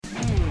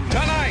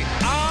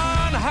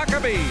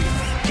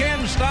Huckabee.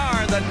 Ken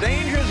Starr, the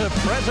dangers of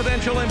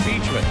presidential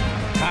impeachment.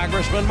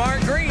 Congressman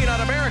Mark Green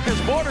on America's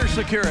border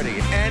security.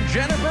 And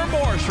Jennifer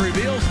Morse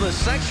reveals the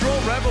sexual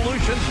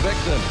revolution's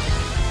victims.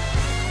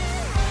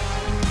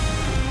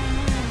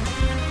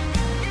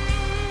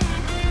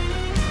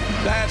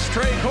 That's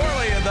Trey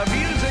Corley in the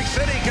Music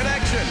City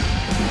Connection.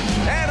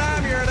 And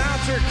I'm your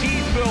announcer,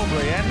 Keith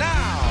Bilbrey. And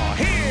now,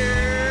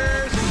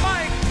 here's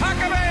Mike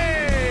Huckabee.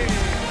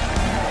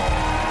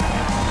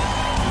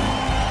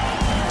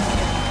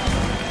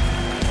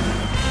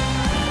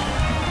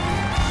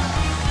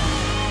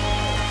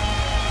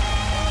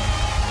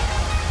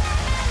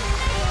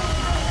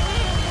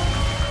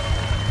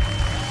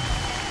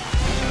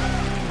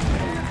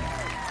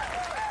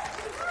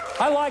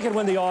 I like it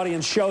when the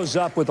audience shows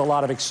up with a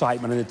lot of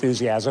excitement and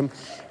enthusiasm,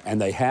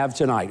 and they have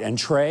tonight. And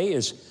Trey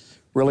is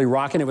really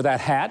rocking it with that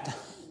hat.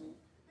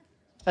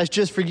 That's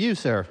just for you,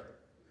 sir.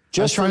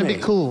 Just trying to to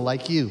be cool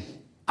like you.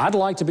 I'd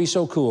like to be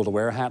so cool to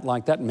wear a hat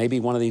like that, and maybe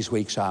one of these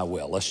weeks I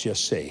will. Let's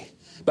just see.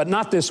 But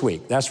not this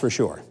week, that's for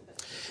sure.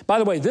 By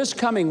the way, this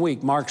coming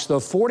week marks the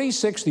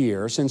 46th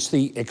year since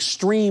the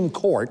Extreme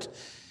Court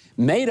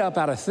made up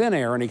out of thin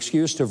air an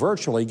excuse to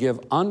virtually give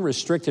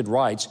unrestricted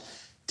rights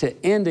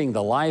to ending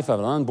the life of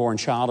an unborn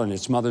child in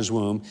its mother's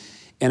womb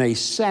in a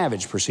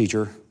savage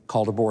procedure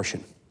called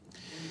abortion.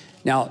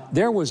 Now,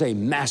 there was a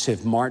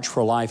massive March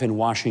for Life in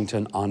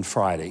Washington on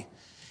Friday,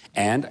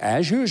 and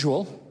as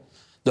usual,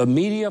 the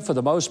media, for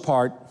the most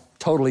part,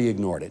 totally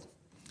ignored it.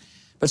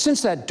 But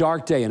since that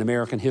dark day in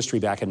American history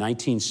back in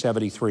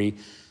 1973,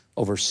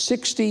 over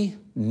 60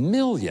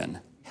 million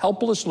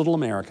helpless little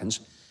Americans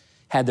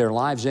had their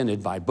lives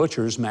ended by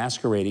butchers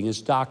masquerading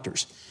as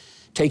doctors,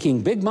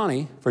 taking big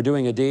money for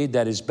doing a deed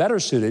that is better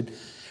suited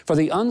for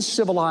the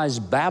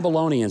uncivilized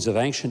Babylonians of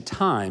ancient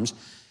times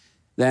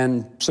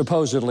than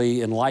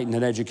supposedly enlightened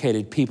and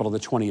educated people of the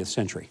 20th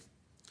century.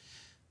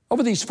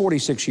 Over these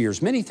 46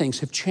 years, many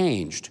things have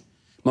changed,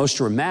 most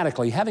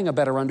dramatically having a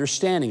better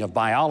understanding of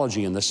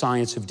biology and the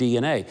science of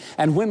DNA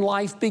and when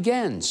life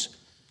begins.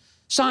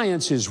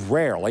 Science is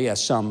rarely,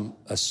 as some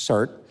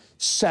assert,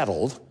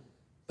 settled,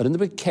 but in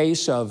the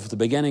case of the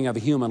beginning of a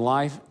human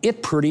life,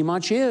 it pretty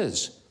much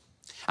is.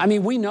 I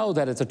mean, we know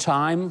that at the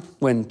time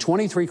when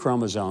 23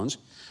 chromosomes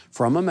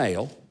from a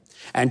male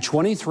and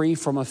 23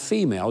 from a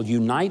female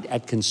unite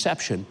at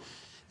conception,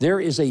 there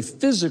is a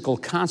physical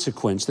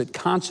consequence that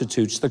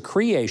constitutes the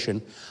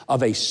creation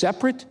of a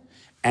separate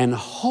and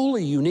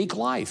wholly unique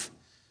life.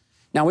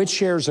 Now, it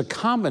shares a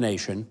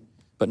combination,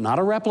 but not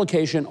a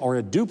replication or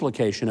a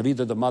duplication of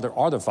either the mother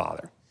or the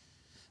father.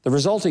 The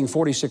resulting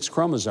 46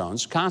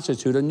 chromosomes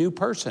constitute a new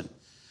person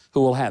who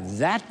will have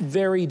that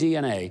very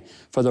DNA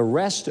for the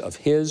rest of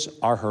his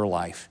or her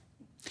life.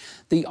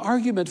 The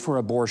argument for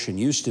abortion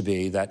used to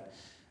be that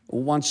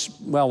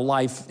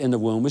life in the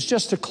womb was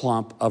just a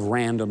clump of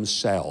random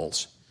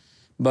cells.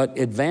 But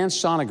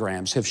advanced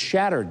sonograms have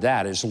shattered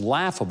that as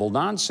laughable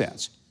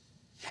nonsense.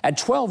 At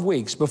 12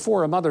 weeks,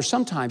 before a mother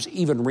sometimes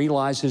even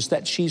realizes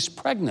that she's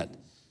pregnant,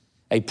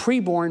 a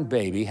preborn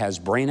baby has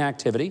brain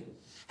activity,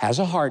 has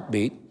a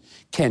heartbeat,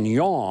 can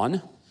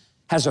yawn,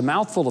 has a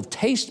mouthful of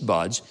taste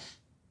buds,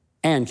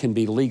 and can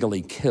be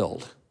legally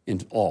killed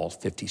in all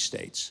 50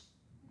 states.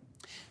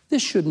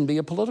 This shouldn't be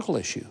a political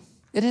issue.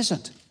 It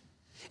isn't.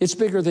 It's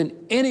bigger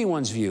than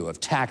anyone's view of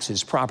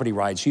taxes, property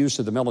rights, use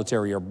of the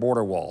military, or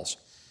border walls.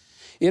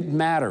 It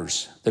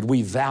matters that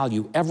we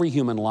value every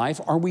human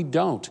life or we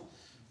don't.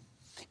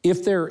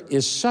 If there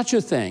is such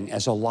a thing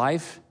as a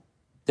life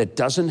that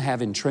doesn't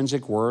have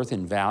intrinsic worth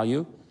and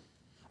value,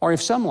 or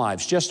if some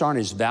lives just aren't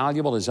as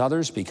valuable as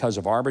others because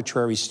of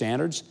arbitrary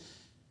standards,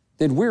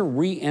 then we're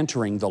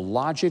re-entering the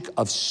logic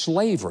of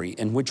slavery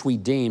in which we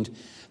deemed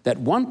that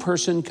one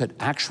person could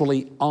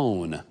actually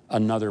own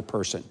another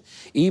person,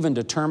 even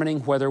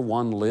determining whether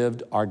one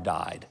lived or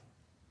died.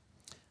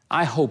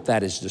 I hope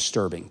that is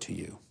disturbing to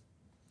you.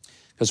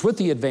 Because with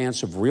the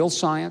advance of real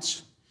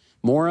science,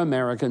 more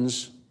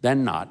Americans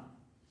than not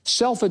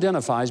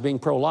self-identify as being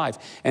pro-life,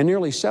 and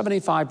nearly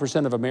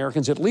 75% of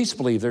Americans at least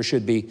believe there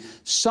should be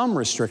some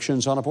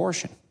restrictions on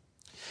abortion.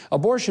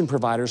 Abortion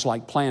providers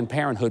like Planned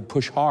Parenthood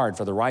push hard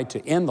for the right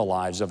to end the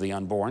lives of the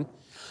unborn.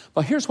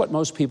 But here's what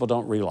most people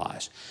don't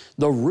realize.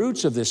 The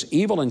roots of this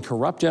evil and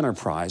corrupt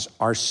enterprise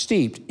are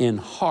steeped in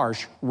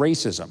harsh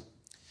racism.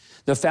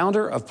 The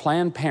founder of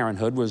Planned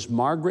Parenthood was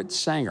Margaret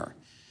Sanger.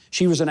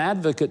 She was an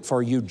advocate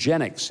for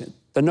eugenics,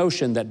 the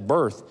notion that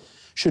birth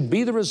should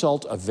be the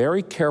result of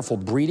very careful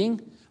breeding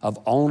of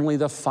only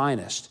the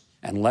finest,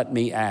 and let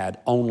me add,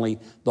 only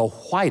the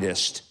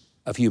whitest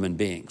of human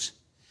beings.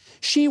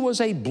 She was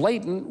a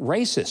blatant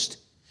racist.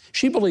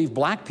 She believed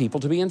black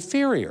people to be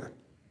inferior.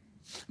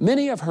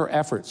 Many of her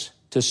efforts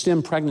to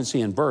stem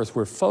pregnancy and birth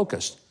were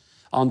focused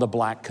on the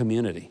black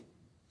community.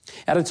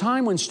 At a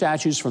time when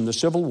statues from the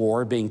Civil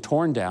War are being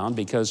torn down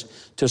because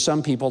to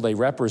some people they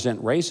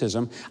represent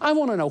racism, I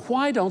want to know,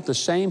 why don't the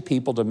same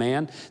people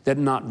demand that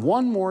not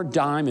one more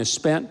dime is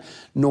spent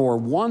nor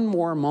one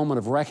more moment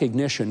of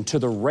recognition to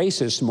the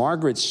racist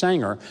Margaret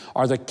Sanger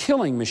or the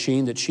killing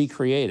machine that she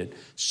created?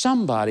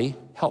 Somebody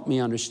help me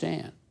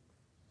understand.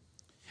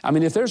 I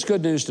mean, if there's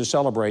good news to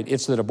celebrate,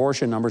 it's that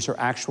abortion numbers are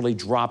actually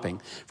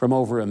dropping from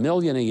over 1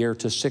 million a year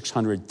to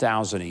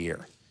 600,000 a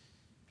year.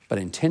 But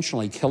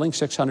intentionally killing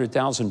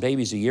 600,000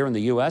 babies a year in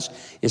the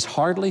U.S. is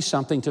hardly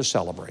something to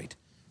celebrate.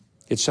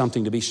 It's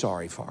something to be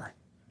sorry for,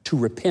 to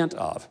repent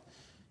of.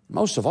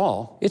 Most of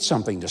all, it's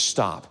something to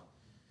stop.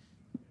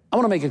 I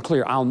want to make it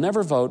clear, I'll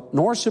never vote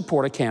nor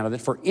support a candidate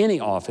for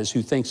any office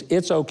who thinks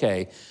it's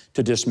okay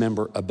to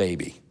dismember a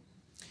baby.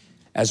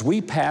 As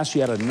we pass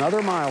yet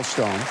another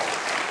milestone,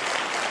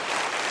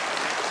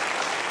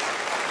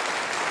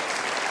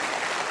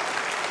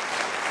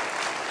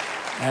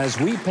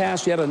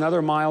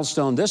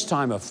 this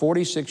time of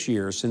 46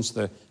 years since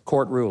the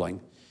court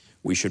ruling,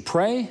 we should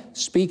pray,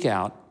 speak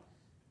out,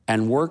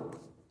 and work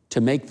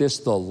to make this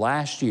the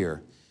last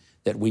year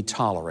that we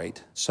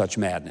tolerate such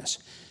madness.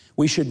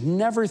 We should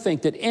never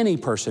think that any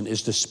person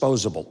is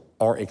disposable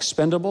or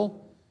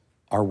expendable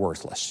or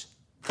worthless,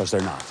 because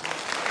they're not.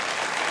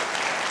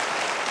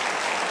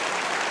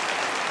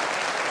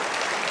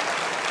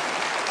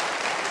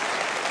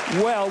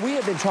 Well, we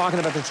have been talking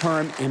about the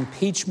term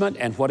impeachment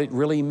and what it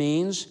really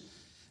means.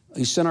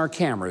 We sent our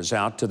cameras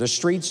out to the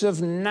streets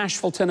of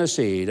Nashville,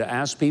 Tennessee, to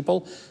ask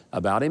people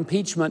about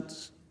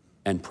impeachment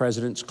and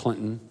Presidents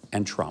Clinton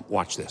and Trump.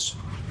 Watch this.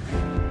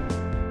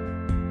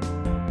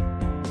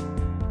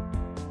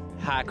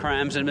 High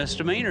crimes and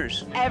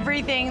misdemeanors.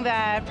 Everything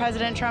that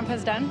President Trump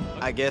has done.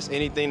 I guess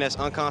anything that's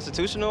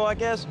unconstitutional, I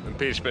guess.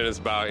 Impeachment is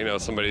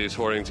about, somebody who's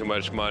hoarding too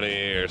much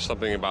money or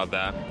something about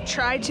that.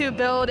 Try to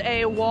build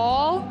a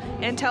wall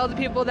and tell the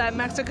people that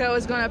Mexico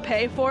is going to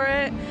pay for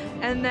it,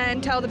 and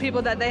then tell the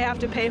people that they have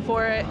to pay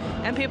for it,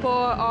 and people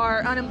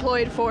are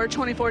unemployed for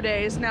 24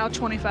 days, now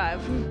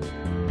 25.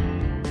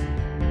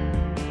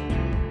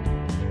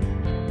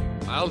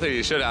 I don't think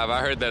he should have. I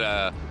heard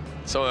that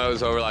someone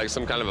was over like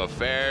some kind of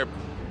affair.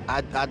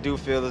 I do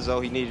feel as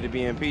though he needed to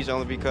be impeached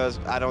only because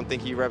I don't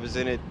think he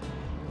represented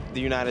the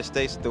United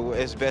States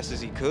as best as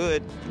he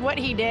could. What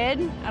he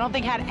did, I don't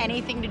think had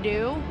anything to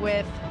do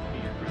with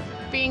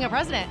being a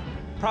president.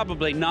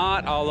 Probably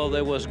not, although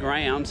there was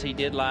grounds. He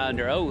did lie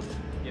under oath,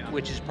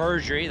 which is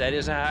perjury. That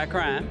is a high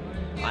crime.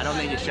 I don't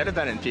think he should have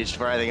been impeached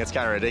for it. I think it's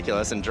kind of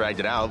ridiculous and dragged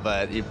it out,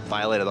 but he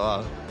violated the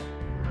law.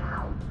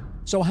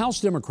 So House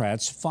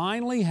Democrats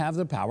finally have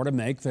the power to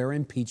make their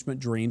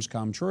impeachment dreams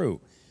come true.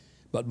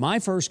 But my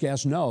first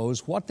guest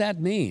knows what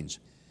that means,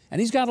 and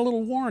he's got a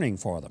little warning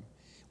for them.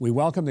 We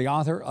welcome the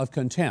author of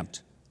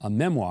Contempt, a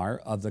memoir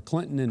of the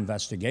Clinton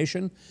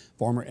investigation,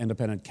 former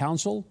independent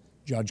counsel,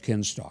 Judge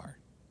Ken Starr.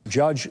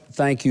 Judge,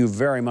 thank you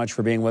very much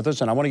for being with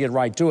us, and I want to get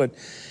right to it.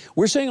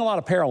 We're seeing a lot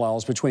of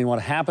parallels between what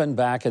happened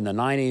back in the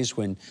 90s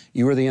when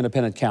you were the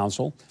independent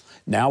counsel.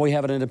 Now we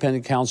have an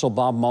independent counsel,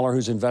 Bob Mueller,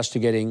 who's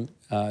investigating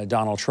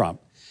Donald Trump.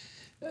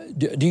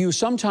 Do you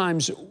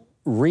sometimes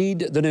read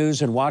the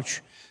news and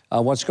watch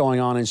what's going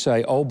on and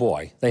say, oh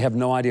boy, they have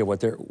no idea what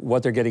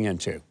they're getting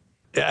into?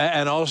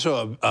 And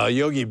also a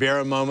Yogi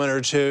Berra moment or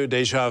two,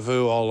 deja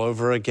vu all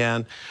over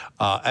again.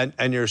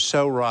 And you're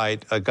so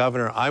right,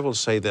 Governor, I will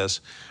say this,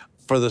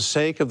 for the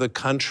sake of the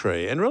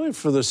country, and really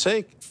for the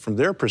sake, from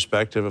their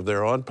perspective, of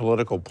their own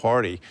political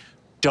party,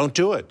 don't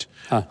do it.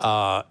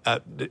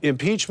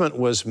 Impeachment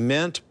was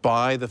meant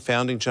by the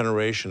founding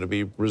generation to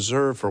be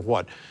reserved for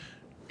what?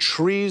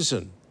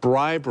 Treason,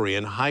 bribery,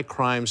 and high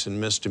crimes and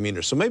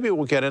misdemeanors. So maybe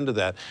we'll get into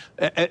that.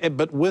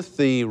 But with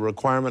the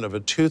requirement of a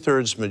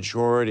 2/3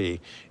 majority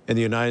in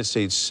the United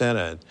States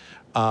Senate,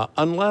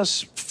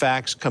 unless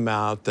facts come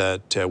out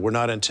that we're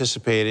not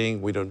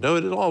anticipating, we don't know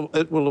it at all,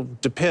 it will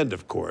depend,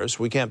 of course.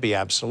 We can't be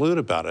absolute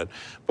about it.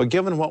 But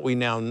given what we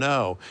now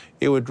know,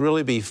 it would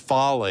really be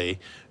folly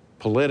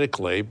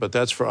politically, but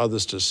that's for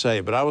others to say.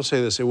 But I will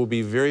say this, it will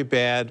be very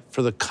bad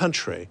for the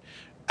country,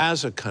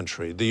 as a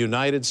country, the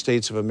United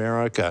States of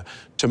America,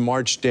 to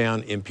march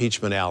down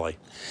impeachment alley.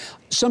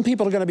 Some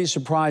people are going to be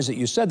surprised that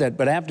you said that,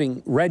 but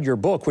having read your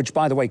book, which,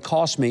 by the way,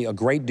 cost me a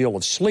great deal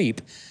of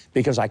sleep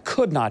because I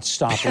could not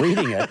stop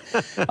reading it,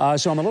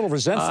 so I'm a little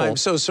resentful. I'm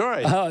so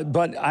sorry.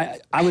 But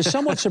I was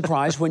somewhat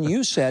surprised when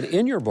you said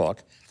in your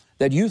book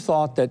that you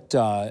thought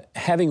that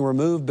having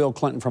removed Bill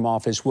Clinton from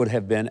office would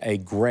have been a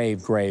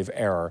grave, grave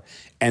error,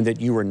 and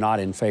that you were not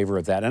in favor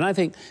of that. And I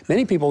think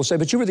many people will say,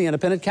 but you were the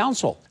independent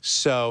counsel.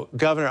 So,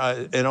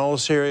 Governor, in all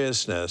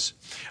seriousness,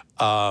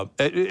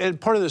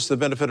 and part of this is the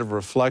benefit of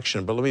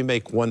reflection, but let me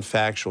make one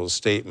factual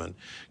statement.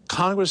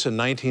 Congress in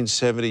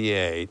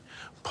 1978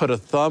 put a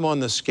thumb on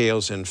the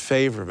scales in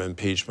favor of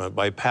impeachment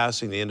by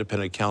passing the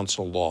independent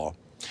counsel law.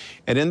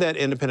 And in that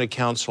independent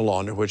counsel law,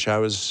 under which I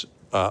was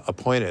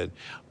appointed,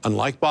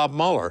 unlike Bob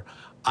Mueller,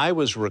 I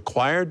was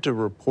required to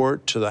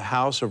report to the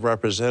House of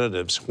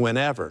Representatives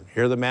whenever,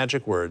 here are the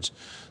magic words,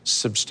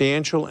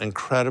 substantial and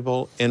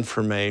credible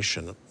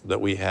information that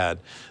we had,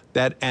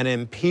 that an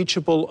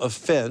impeachable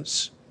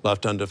offense,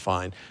 left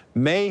undefined,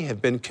 may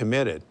have been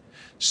committed.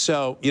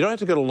 So you don't have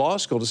to go to law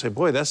school to say,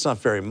 boy, that's not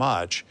very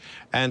much.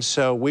 And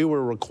so we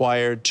were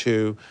required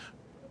to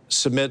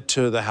submit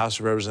to the House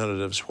of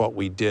Representatives what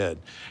we did.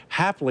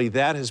 Happily,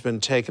 that has been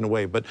taken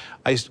away. But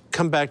I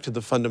come back to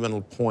the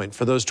fundamental point.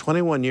 For those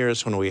 21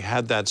 years when we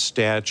had that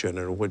statute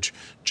in which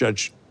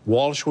Judge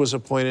Walsh was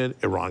appointed,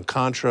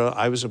 Iran-Contra,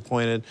 I was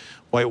appointed,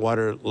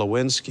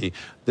 Whitewater-Lewinsky,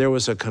 there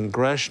was a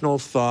congressional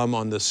thumb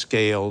on the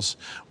scales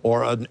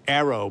or an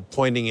arrow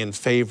pointing in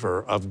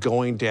favor of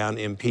going down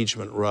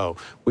impeachment row.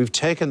 We've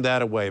taken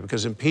that away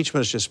because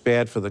impeachment is just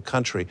bad for the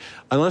country.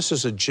 Unless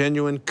there's a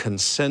genuine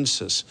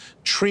consensus,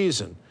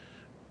 treason,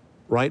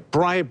 right,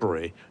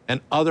 bribery,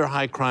 and other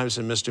high crimes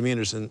and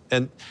misdemeanors.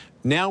 And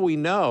now we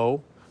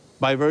know,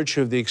 by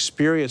virtue of the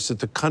experience, that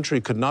the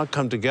country could not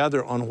come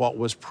together on what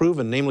was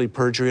proven, namely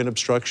perjury and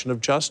obstruction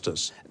of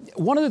justice.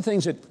 One of the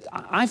things that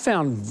I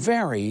found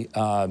very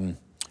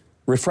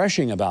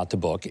refreshing about the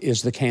book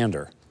is the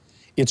candor.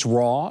 It's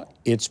raw,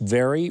 it's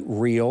very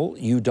real,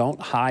 you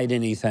don't hide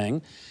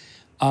anything.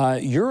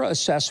 Your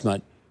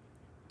assessment,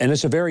 and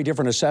it's a very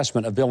different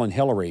assessment of Bill and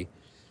Hillary,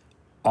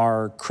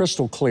 are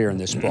crystal clear in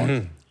this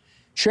book.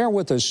 Share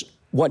with us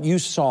what you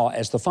saw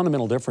as the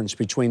fundamental difference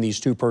between these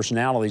two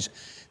personalities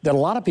that a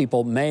lot of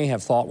people may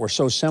have thought were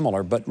so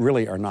similar, but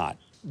really are not.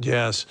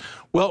 Yes.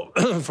 Well,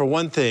 for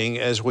one thing,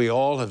 as we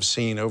all have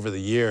seen over the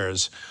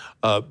years,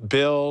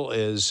 Bill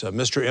is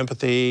Mr.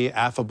 Empathy,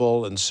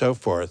 affable, and so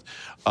forth,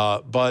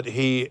 but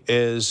he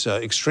is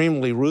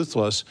extremely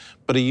ruthless,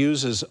 but he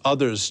uses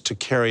others to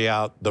carry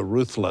out the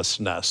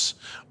ruthlessness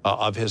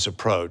of his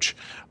approach.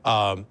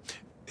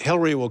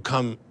 Hillary will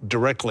come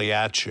directly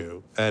at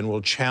you and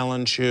will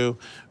challenge you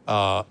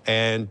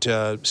and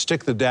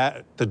stick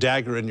the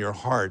dagger in your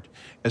heart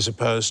as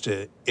opposed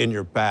to in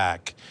your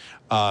back.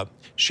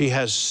 She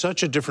has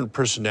such a different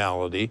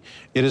personality.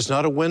 It is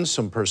not a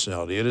winsome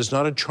personality. It is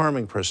not a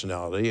charming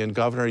personality. And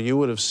Governor, you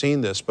would have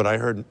seen this, but I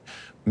heard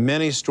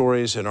many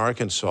stories in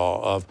Arkansas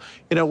of,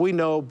 you know, we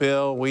know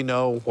Bill, we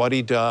know what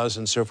he does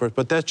and so forth,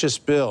 but that's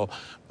just Bill.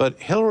 But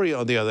Hillary,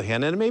 on the other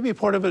hand, and maybe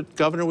part of it,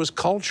 Governor, was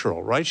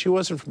cultural, right? She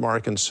wasn't from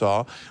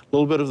Arkansas, a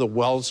little bit of the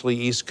Wellesley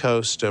East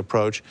Coast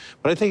approach,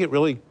 but I think it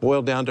really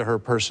boiled down to her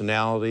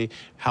personality,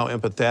 how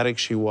empathetic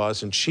she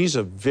was, and she's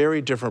a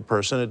very different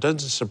person. It doesn't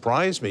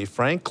surprise me,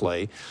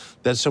 frankly,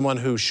 that someone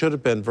who should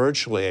have been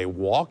virtually a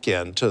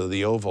walk-in to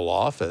the Oval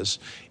Office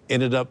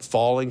ended up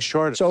falling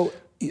short. So,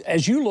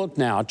 as you look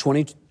now,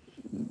 20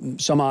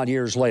 some odd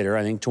years later,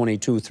 I think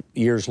 22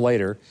 years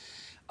later,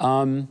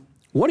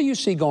 what do you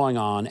see going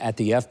on at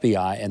the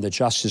FBI and the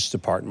Justice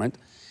Department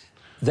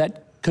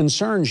that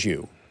concerns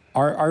you?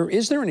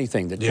 Is there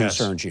anything that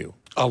concerns you?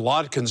 A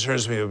lot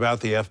concerns me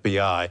about the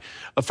FBI.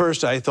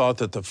 First, I thought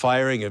that the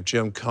firing of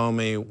Jim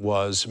Comey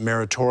was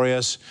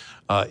meritorious.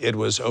 It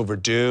was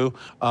overdue.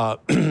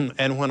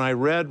 And when I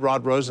read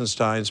Rod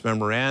Rosenstein's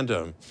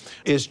memorandum,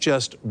 it's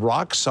just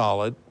rock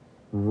solid,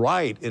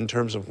 right in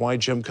terms of why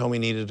Jim Comey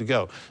needed to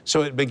go.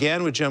 So it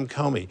began with Jim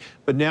Comey,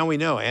 but now we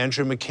know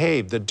Andrew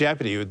McCabe, the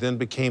deputy who then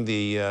became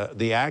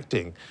the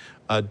acting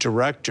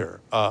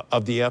director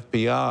of the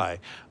FBI,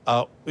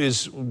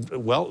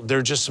 there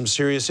are just some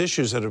serious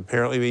issues that have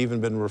apparently even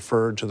been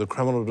referred to the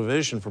criminal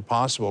division for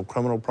possible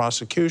criminal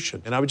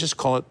prosecution. And I would just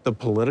call it the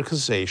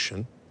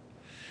politicization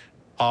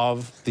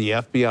of the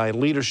FBI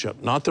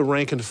leadership, not the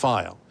rank and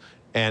file.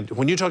 And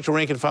when you talk to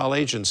rank-and-file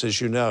agents,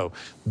 as you know,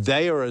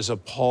 they are as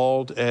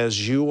appalled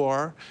as you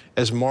are,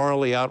 as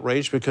morally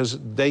outraged, because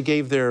they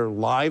gave their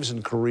lives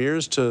and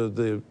careers to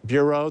the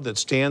Bureau that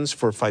stands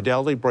for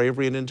fidelity,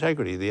 bravery, and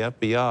integrity, the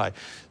FBI.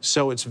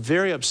 So it's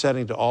very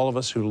upsetting to all of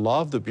us who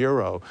love the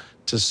Bureau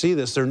to see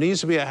this. There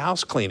needs to be a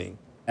house cleaning.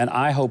 And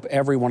I hope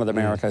everyone in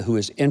America who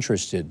is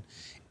interested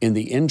in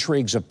the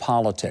intrigues of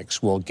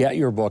politics will get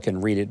your book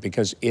and read it,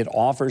 because it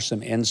offers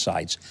some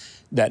insights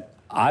that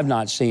I've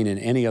not seen in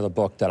any other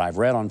book that I've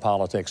read on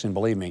politics, and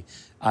believe me,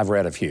 I've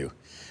read a few.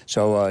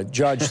 So,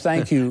 Judge,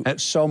 thank you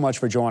so much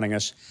for joining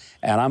us.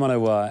 And I'm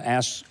going to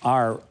ask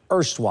our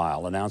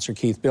erstwhile announcer,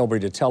 Keith Bilbrey,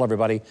 to tell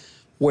everybody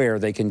where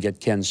they can get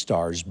Ken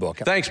Starr's book.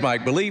 Thanks,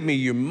 Mike. Believe me,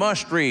 you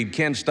must read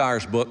Ken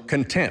Starr's book,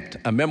 Contempt,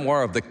 a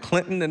memoir of the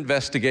Clinton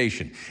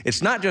investigation.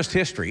 It's not just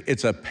history.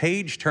 It's a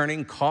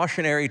page-turning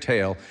cautionary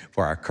tale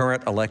for our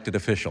current elected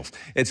officials.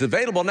 It's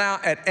available now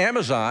at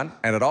Amazon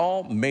and at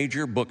all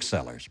major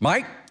booksellers.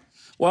 Mike?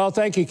 Well,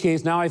 thank you,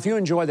 Keith. Now, if you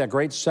enjoyed that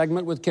great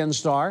segment with Ken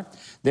Starr,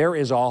 there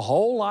is a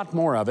whole lot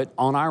more of it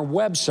on our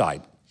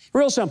website.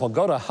 Real simple.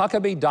 Go to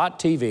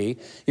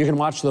Huckabee.tv. You can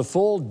watch the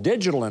full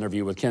digital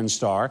interview with Ken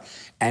Starr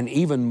and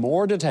even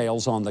more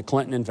details on the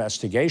Clinton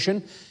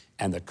investigation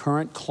and the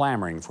current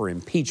clamoring for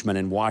impeachment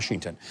in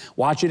Washington.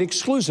 Watch it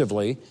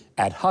exclusively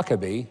at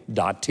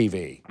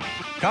Huckabee.tv.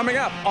 Coming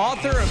up,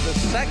 author of The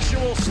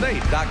Sexual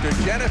State, Dr.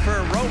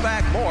 Jennifer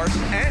Roback Morse,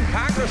 and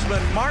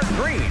Congressman Mark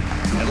Green.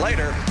 And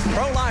later,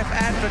 pro-life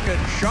advocate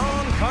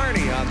Sean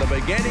Carney on the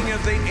beginning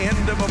of the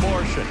end of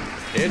abortion.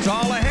 It's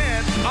all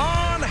ahead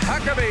on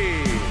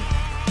Huckabee.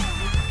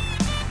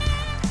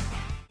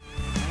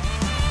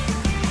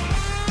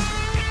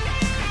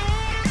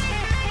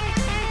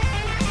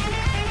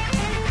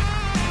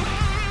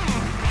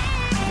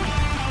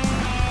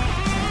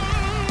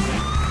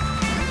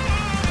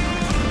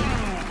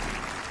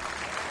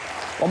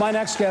 my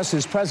next guest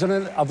is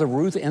president of the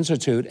Ruth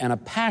Institute and a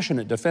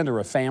passionate defender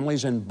of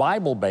families and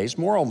Bible-based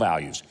moral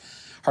values.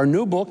 Her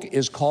new book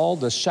is called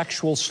The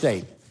Sexual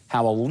State: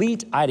 How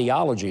Elite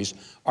Ideologies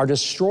Are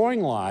Destroying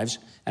Lives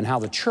and How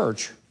the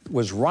Church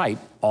Was Right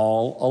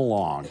All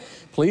Along.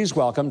 Please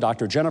welcome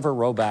Dr. Jennifer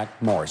Roback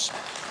Morse.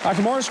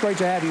 Dr. Morse, great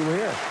to have you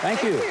here.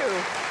 Thank you.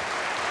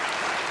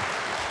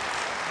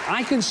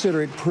 I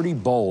consider it pretty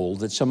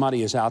bold that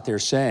somebody is out there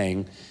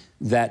saying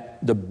that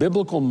the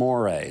biblical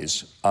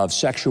mores of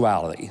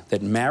sexuality,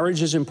 that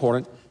marriage is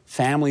important,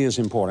 family is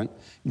important,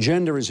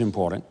 gender is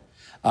important.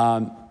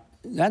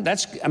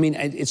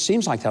 It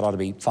seems like that ought to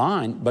be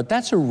fine, but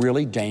that's a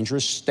really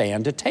dangerous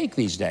stand to take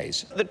these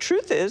days. The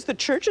truth is, the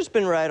church has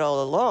been right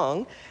all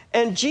along,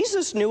 and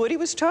Jesus knew what he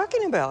was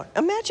talking about.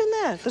 Imagine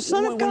that. The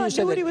Son of God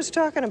knew what he was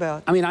talking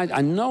about.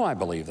 I know I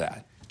believe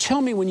that.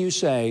 Tell me when you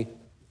say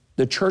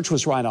the church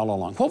was right all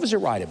along. What was it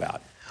right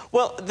about?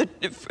 Well,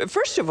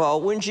 first of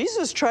all, when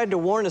Jesus tried to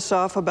warn us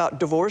off about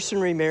divorce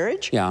and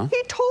remarriage,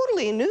 he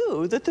totally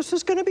knew that this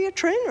was going to be a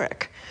train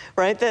wreck,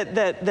 right?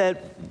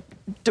 That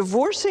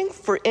divorcing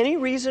for any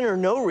reason or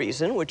no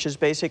reason, which is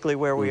basically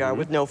where we are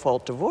with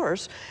no-fault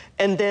divorce,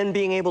 and then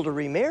being able to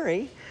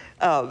remarry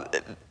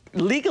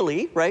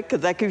legally, right,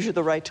 because that gives you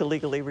the right to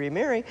legally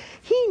remarry,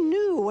 he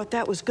knew what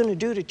that was going to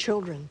do to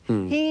children.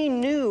 He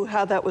knew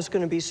how that was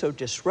going to be so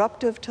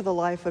disruptive to the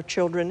life of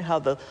children, how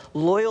the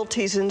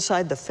loyalties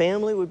inside the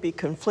family would be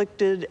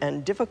conflicted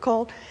and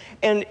difficult.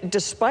 And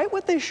despite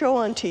what they show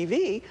on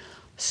TV,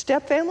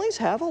 step-families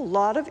have a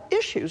lot of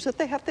issues that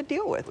they have to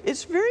deal with.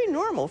 It's very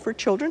normal for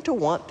children to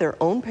want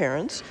their own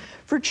parents,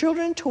 for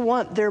children to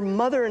want their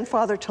mother and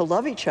father to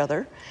love each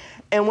other.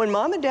 And when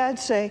mom and dad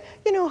say,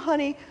 you know,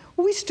 honey,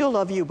 we still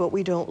love you, but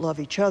we don't love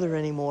each other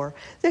anymore,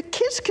 the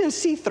kids can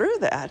see through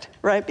that,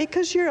 right?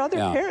 Because your other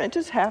parent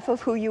is half of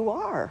who you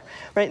are,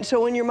 right? And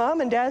so when your mom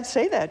and dad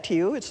say that to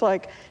you, it's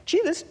like, gee,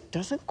 this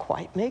doesn't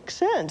quite make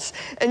sense.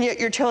 And yet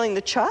you're telling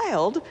the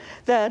child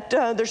that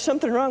there's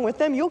something wrong with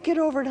them. You'll get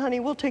over it, honey.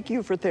 We'll take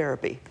you for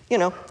therapy. You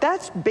know,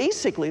 that's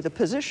basically the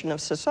position of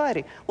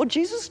society. Well,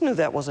 Jesus knew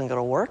that wasn't going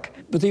to work.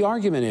 But the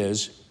argument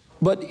is,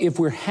 but if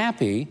we're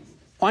happy,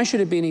 why should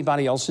it be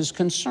anybody else's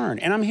concern?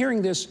 And I'm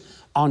hearing this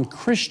on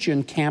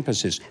Christian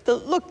campuses.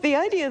 Look, the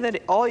idea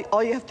that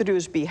all you have to do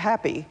is be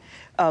happy,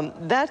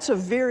 that's a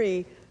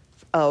very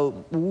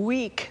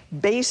weak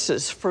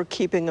basis for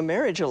keeping a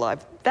marriage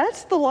alive.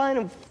 That's the line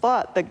of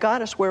thought that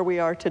got us where we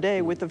are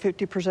today with the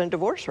 50%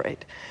 divorce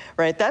rate,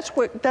 right? That's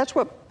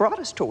what brought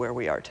us to where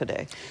we are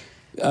today.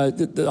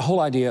 The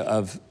whole idea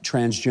of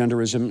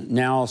transgenderism,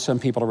 now some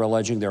people are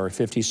alleging there are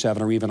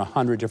 57 or even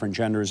 100 different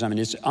genders. I mean,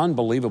 it's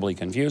unbelievably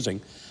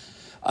confusing.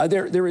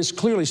 There is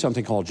clearly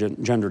something called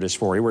gender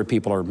dysphoria where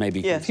people are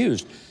maybe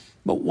confused.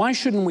 But why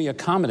shouldn't we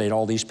accommodate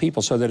all these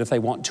people so that if they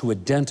want to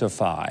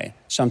identify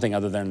something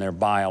other than their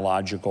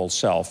biological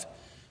self,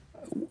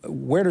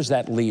 where does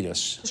that lead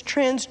us?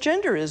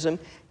 Transgenderism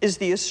is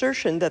the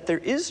assertion that there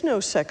is no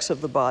sex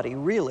of the body,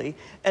 really,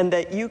 and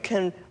that you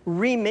can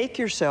remake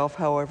yourself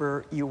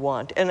however you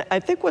want. And I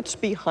think what's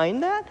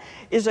behind that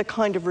is a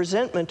kind of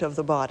resentment of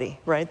the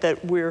body, right?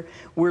 That we're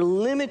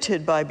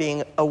limited by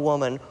being a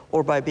woman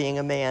or by being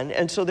a man,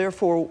 and so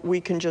therefore we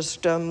can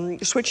just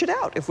switch it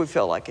out if we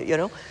feel like it, you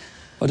know?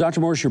 Well, Dr.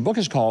 Morse, your book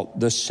is called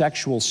The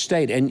Sexual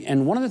State,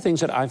 and one of the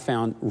things that I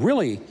found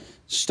really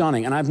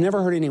stunning, and I've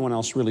never heard anyone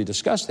else really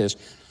discuss this,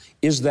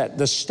 is that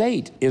the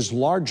state is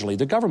largely,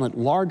 the government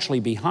largely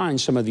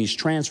behind some of these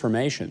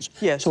transformations.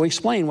 Yes. So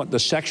explain what the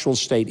sexual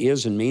state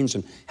is and means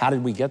and how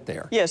did we get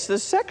there? Yes,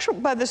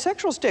 by the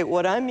sexual state,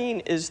 what I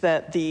mean is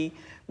that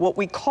what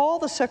we call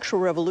the sexual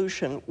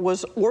revolution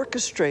was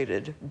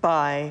orchestrated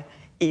by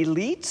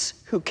elites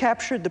who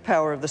captured the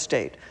power of the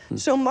state.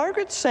 So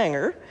Margaret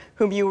Sanger,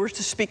 whom you were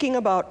speaking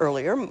about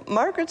earlier,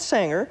 Margaret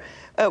Sanger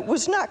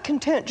was not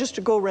content just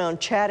to go around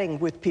chatting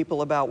with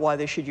people about why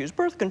they should use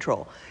birth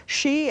control.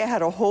 She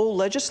had a whole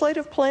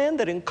legislative plan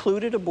that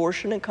included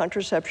abortion and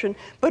contraception,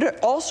 but it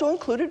also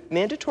included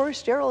mandatory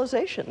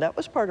sterilization. That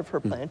was part of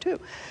her plan too.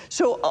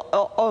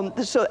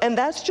 And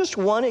that's just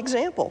one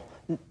example.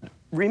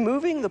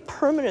 Removing the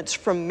permanence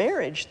from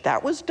marriage,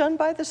 that was done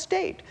by the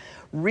state.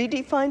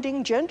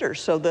 Redefining gender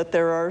so that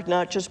there are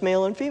not just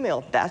male and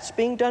female, that's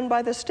being done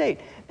by the state.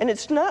 And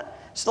it's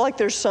like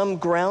there's some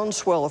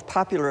groundswell of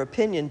popular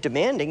opinion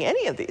demanding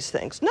any of these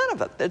things. None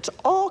of it. It's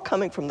all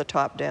coming from the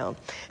top down.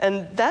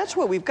 And that's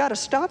what we've got to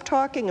stop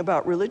talking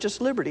about religious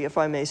liberty, if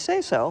I may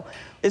say so.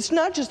 It's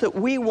not just that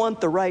we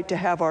want the right to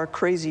have our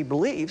crazy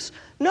beliefs.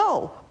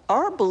 No,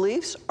 our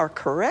beliefs are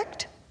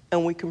correct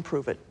and we can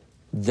prove it.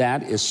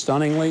 That is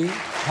stunningly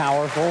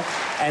powerful,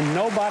 and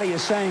nobody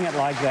is saying it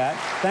like that.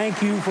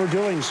 Thank you for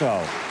doing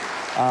so.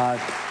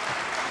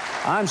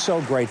 I'm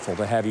so grateful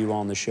to have you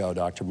on the show,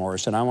 Dr.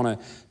 Morse, and I want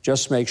to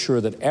just make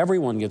sure that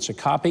everyone gets a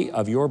copy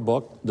of your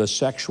book, The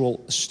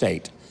Sexual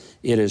State.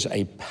 It is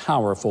a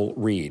powerful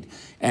read.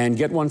 And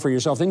get one for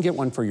yourself, then get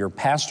one for your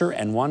pastor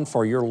and one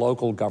for your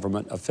local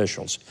government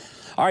officials.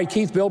 All right,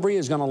 Keith Bilbrey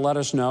is going to let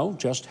us know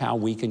just how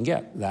we can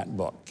get that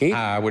book. Keith?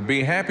 I would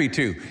be happy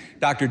to.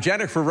 Dr.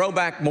 Jennifer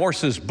Roback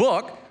Morse's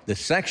book, The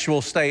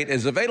Sexual State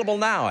is available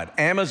now at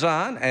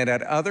Amazon and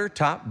at other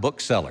top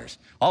booksellers.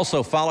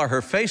 Also follow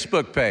her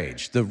Facebook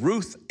page, The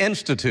Ruth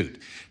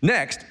Institute.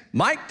 Next,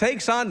 Mike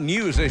takes on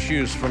news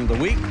issues from the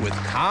week with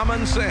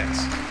common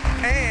sense.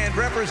 And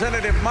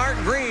Representative Mark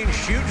Green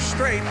shoots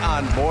straight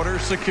on border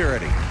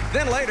security.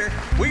 Then later,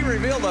 we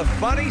reveal the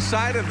funny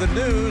side of the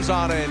news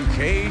on In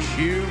Case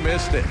You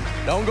Missed It.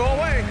 Don't go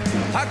away.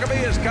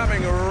 Huckabee is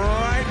coming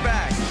right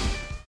back.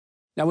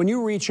 Now, when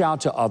you reach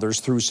out to others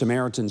through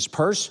Samaritan's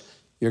Purse,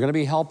 you're going to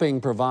be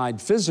helping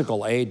provide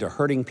physical aid to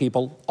hurting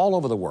people all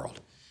over the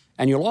world.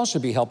 And you'll also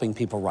be helping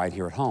people right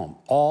here at home,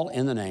 all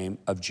in the name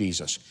of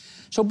Jesus.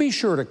 So be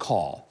sure to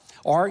call,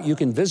 or you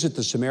can visit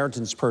the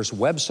Samaritan's Purse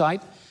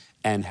website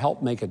and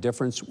help make a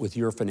difference with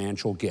your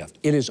financial gift.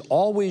 It is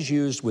always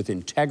used with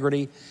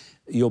integrity.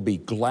 You'll be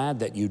glad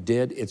that you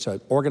did. It's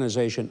an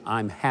organization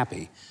I'm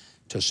happy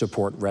to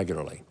support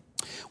regularly.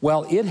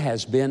 Well, it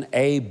has been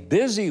a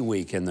busy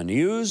week in the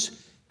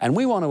news, and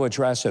we want to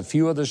address a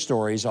few of the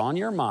stories on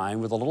your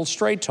mind with a little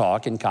straight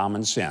talk and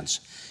common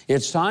sense.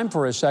 It's time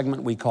for a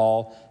segment we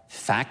call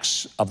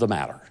Facts of the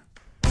Matter.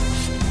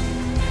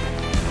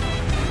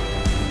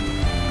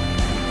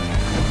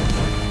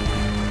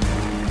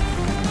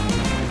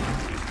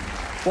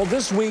 Well,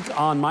 this week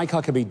on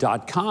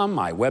MikeHuckabee.com,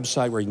 my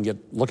website where you can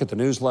look at the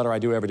newsletter I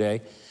do every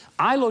day,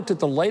 I looked at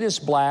the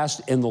latest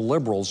blast in the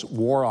liberals'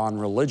 war on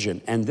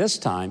religion, and this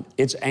time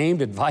it's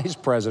aimed at Vice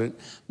President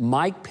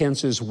Mike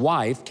Pence's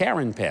wife,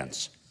 Karen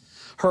Pence.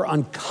 Her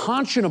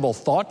unconscionable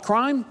thought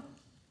crime?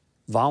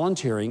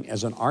 Volunteering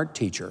as an art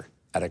teacher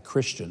at a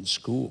Christian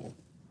school.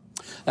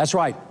 That's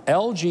right,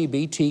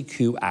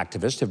 LGBTQ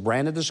activists have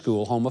branded the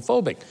school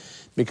homophobic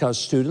because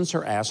students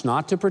are asked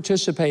not to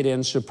participate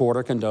in, support,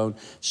 or condone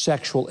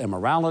sexual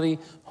immorality,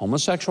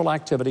 homosexual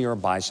activity, or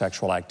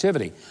bisexual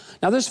activity.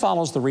 Now, this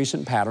follows the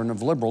recent pattern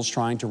of liberals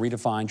trying to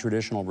redefine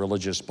traditional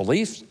religious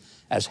beliefs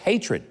as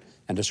hatred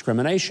and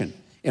discrimination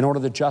in order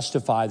to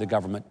justify the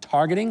government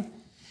targeting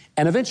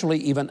and eventually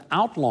even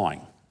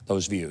outlawing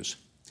those views.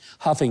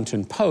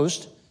 Huffington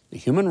Post, the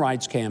Human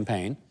Rights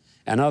Campaign,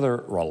 and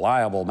other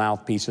reliable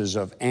mouthpieces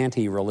of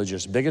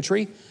anti-religious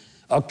bigotry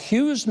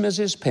accused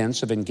Mrs.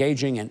 Pence of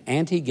engaging in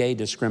anti-gay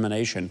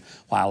discrimination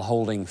while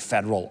holding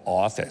federal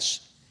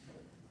office.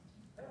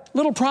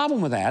 Little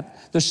problem with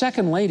that. The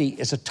Second Lady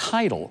is a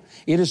title.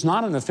 It is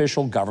not an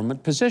official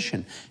government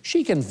position.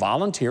 She can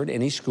volunteer at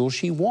any school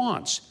she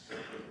wants,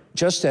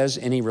 just as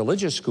any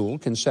religious school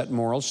can set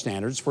moral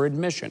standards for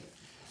admission.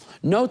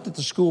 Note that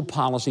the school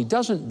policy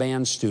doesn't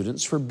ban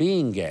students for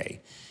being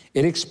gay.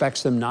 It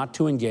expects them not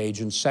to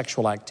engage in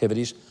sexual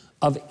activities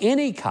of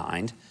any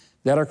kind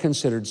that are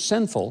considered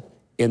sinful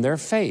in their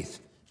faith,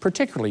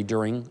 particularly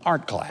during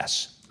art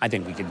class. I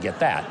think we could get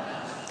that.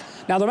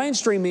 Now, the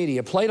mainstream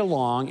media played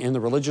along in the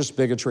religious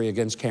bigotry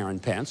against Karen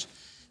Pence.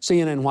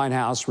 CNN White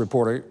House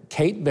reporter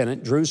Kate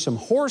Bennett drew some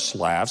horse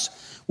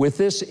laughs with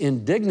this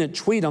indignant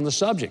tweet on the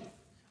subject.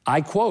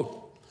 I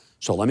quote,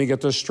 "So let me get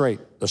this straight.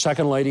 The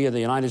Second Lady of the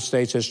United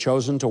States has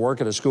chosen to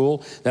work at a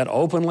school that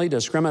openly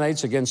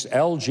discriminates against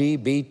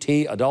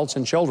LGBT adults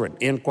and children,"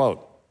 end quote.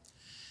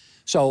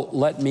 So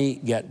let me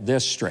get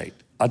this straight.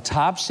 A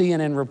top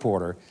CNN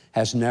reporter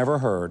has never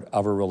heard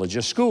of a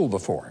religious school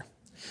before.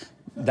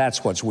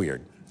 That's what's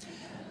weird.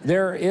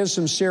 There is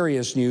some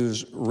serious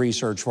news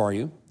research for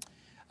you,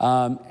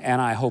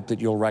 and I hope that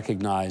you'll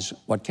recognize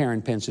what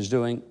Karen Pence is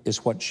doing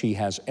is what she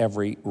has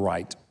every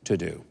right to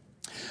do.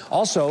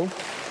 Also,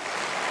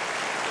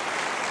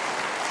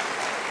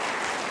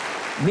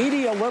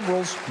 media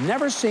liberals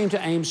never seem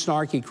to aim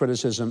snarky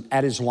criticism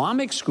at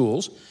Islamic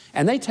schools,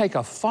 and they take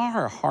a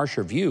far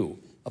harsher view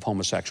of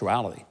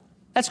homosexuality.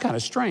 That's kind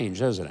of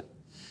strange, isn't it?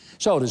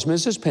 So, does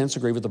Mrs. Pence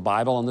agree with the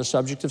Bible on the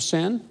subject of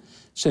sin?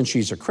 Since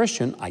she's a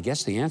Christian, I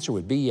guess the answer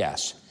would be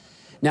yes.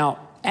 Now,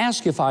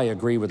 ask if I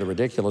agree with the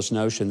ridiculous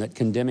notion that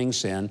condemning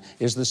sin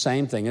is the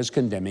same thing as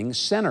condemning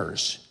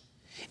sinners.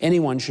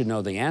 Anyone should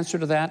know the answer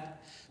to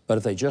that, but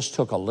if they just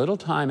took a little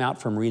time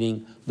out from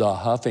reading the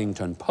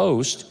Huffington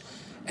Post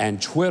and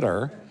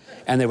Twitter,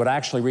 and they would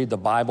actually read the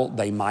Bible,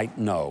 they might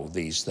know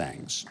these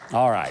things.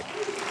 All right.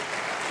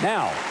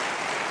 Now,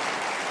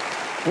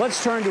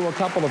 let's turn to a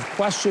couple of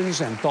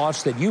questions and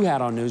thoughts that you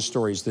had on news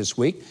stories this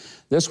week.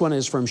 This one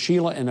is from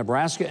Sheila in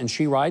Nebraska, and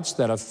she writes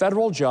that a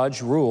federal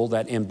judge ruled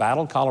that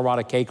embattled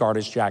Colorado cake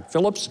artist Jack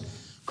Phillips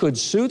could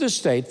sue the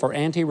state for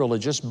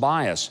anti-religious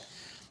bias.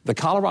 The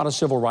Colorado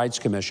Civil Rights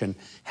Commission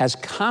has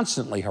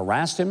constantly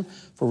harassed him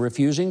for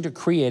refusing to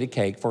create a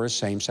cake for a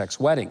same-sex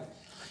wedding,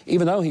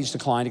 even though he's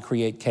declined to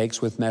create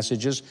cakes with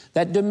messages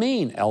that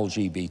demean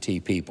LGBT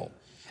people,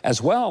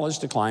 as well as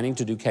declining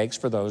to do cakes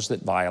for those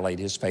that violate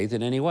his faith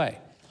in any way.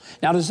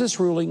 Now, does this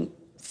ruling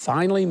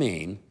finally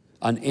mean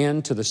an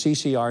end to the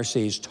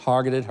CCRC's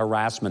targeted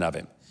harassment of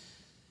him?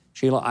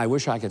 Sheila, I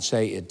wish I could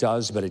say it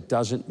does, but it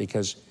doesn't,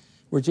 because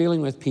we're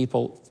dealing with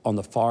people on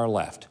the far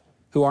left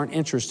who aren't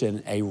interested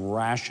in a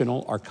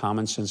rational or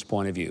common sense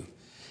point of view.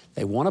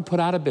 They want to put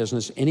out of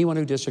business anyone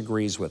who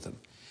disagrees with them.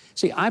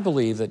 See, I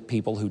believe that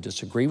people who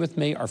disagree with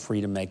me are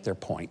free to make their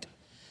point,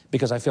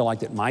 because I feel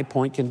like that my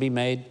point can be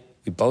made,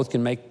 we both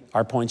can make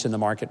our points in the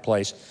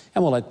marketplace,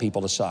 and we'll let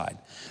people decide.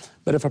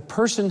 But if a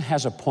person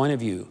has a point of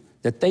view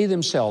that they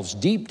themselves,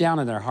 deep down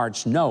in their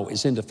hearts, know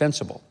is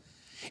indefensible,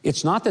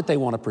 it's not that they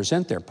want to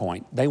present their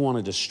point, they want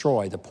to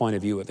destroy the point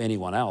of view of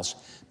anyone else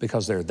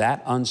because they're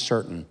that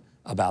uncertain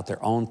about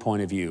their own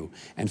point of view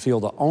and feel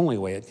the only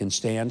way it can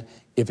stand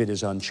if it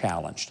is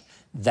unchallenged.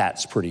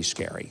 That's pretty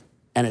scary,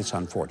 and it's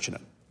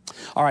unfortunate.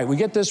 All right, we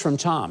get this from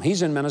Tom.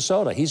 He's in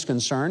Minnesota. He's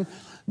concerned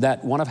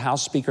that one of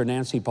House Speaker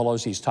Nancy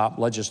Pelosi's top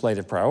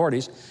legislative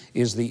priorities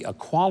is the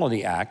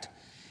Equality Act,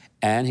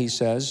 and he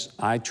says,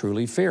 I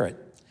truly fear it.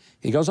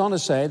 He goes on to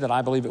say that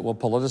I believe it will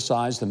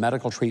politicize the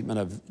medical treatment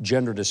of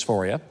gender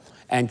dysphoria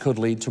and could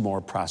lead to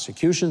more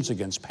prosecutions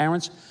against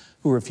parents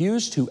who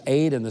refuse to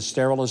aid in the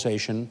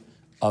sterilization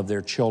of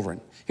their children.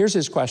 Here's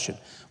his question.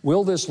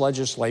 Will this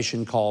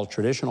legislation call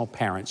traditional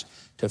parents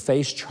to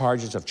face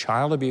charges of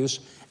child abuse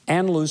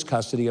and lose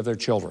custody of their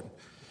children?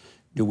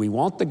 Do we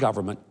want the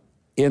government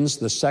ends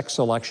the sex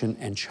selection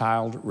and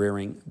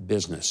child-rearing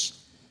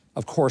business?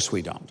 Of course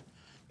we don't.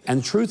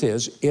 And the truth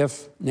is,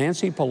 if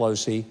Nancy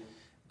Pelosi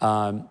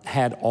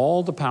had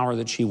all the power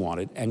that she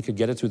wanted and could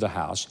get it through the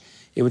House,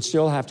 it would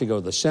still have to go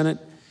to the Senate,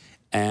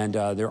 and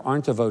there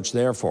aren't the votes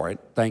there for it,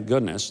 thank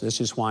goodness.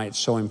 This is why it's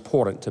so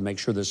important to make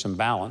sure there's some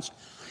balance.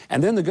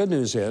 And then the good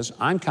news is,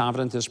 I'm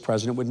confident this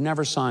president would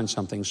never sign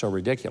something so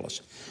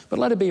ridiculous. But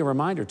let it be a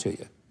reminder to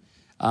you.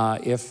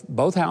 If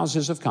both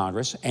houses of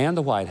Congress and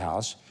the White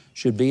House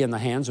should be in the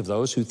hands of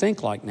those who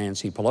think like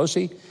Nancy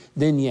Pelosi,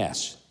 then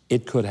yes,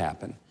 it could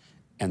happen.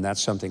 And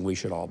that's something we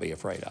should all be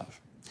afraid of.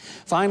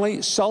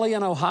 Finally, Sully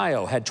in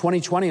Ohio had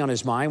 2020 on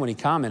his mind when he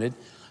commented,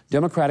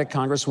 Democratic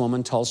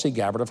Congresswoman Tulsi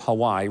Gabbard of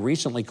Hawaii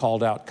recently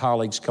called out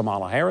colleagues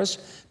Kamala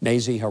Harris,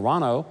 Mazie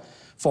Hirono,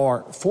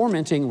 for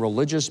fomenting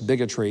religious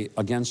bigotry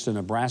against a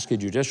Nebraska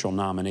judicial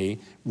nominee,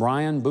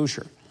 Brian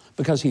Boucher,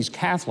 because he's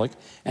Catholic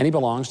and he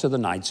belongs to the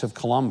Knights of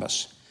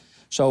Columbus.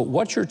 So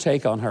what's your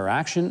take on her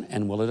action,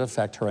 and will it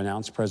affect her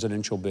announced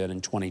presidential bid in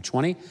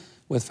 2020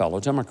 with fellow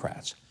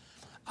Democrats?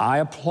 I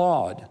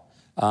applaud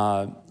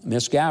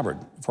Ms. Gabbard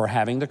for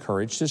having the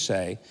courage to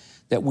say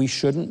that we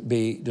shouldn't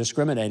be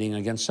discriminating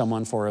against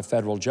someone for a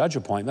federal judge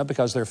appointment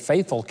because they're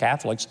faithful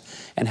Catholics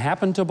and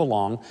happen to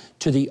belong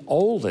to the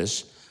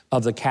oldest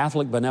of the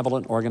Catholic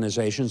benevolent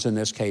organizations, in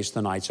this case,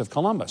 the Knights of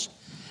Columbus.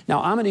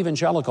 Now, I'm an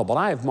evangelical, but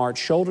I have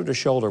marched shoulder to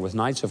shoulder with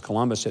Knights of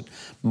Columbus at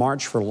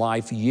March for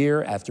Life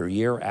year after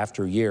year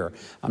after year.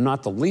 I'm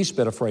not the least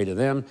bit afraid of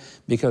them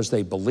because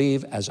they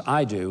believe, as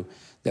I do,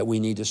 that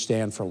we need to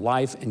stand for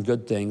life and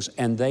good things,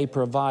 and they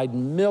provide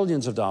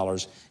millions of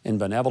dollars in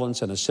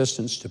benevolence and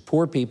assistance to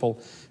poor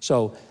people.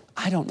 So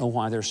I don't know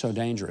why they're so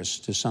dangerous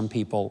to some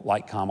people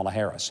like Kamala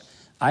Harris.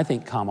 I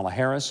think Kamala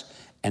Harris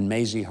and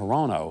Mazie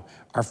Hirono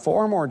are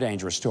far more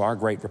dangerous to our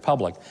great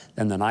republic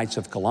than the Knights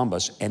of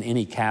Columbus and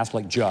any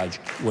Catholic judge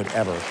would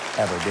ever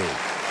be.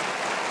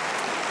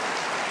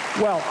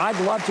 Well, I'd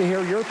love to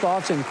hear your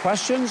thoughts and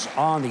questions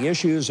on the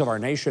issues of our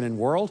nation and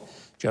world.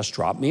 Just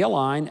drop me a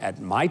line at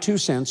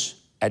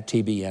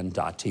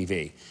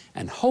my2cents@tbn.tv.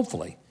 And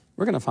hopefully,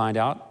 we're going to find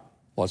out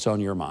what's on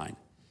your mind.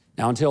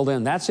 Now, until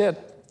then, that's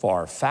it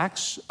for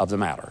Facts of the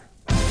Matter.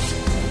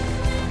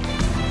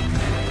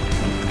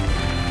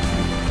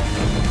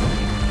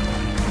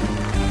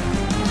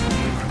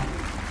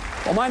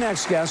 Well, my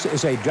next guest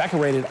is a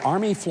decorated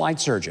Army flight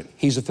surgeon.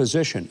 He's a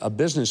physician, a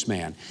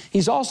businessman.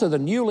 He's also the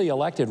newly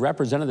elected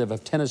representative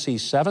of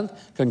Tennessee's 7th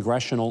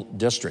Congressional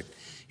District.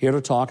 Here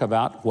to talk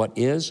about what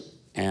is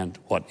and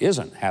what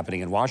isn't happening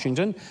in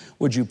Washington,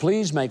 would you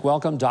please make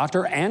welcome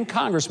Dr. and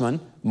Congressman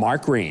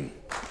Mark Green.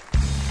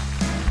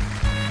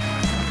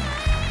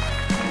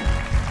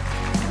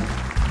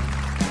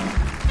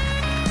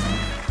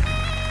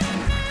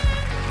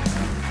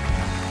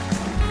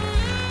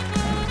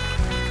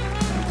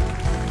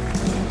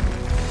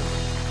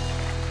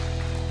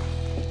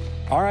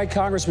 All right,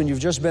 Congressman, you've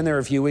just been there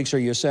a few weeks. Are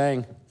you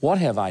saying, what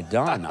have I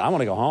done? I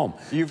want to go home.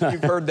 You've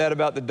heard that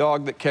about the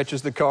dog that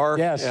catches the car?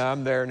 Yes. Yeah,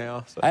 I'm there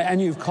now. So.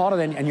 And you've caught it,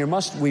 and you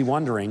must be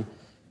wondering,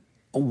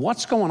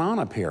 what's going on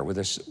up here with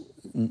this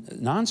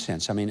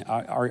nonsense? I mean,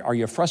 are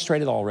you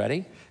frustrated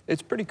already?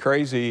 It's pretty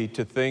crazy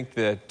to think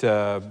that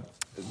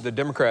the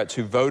Democrats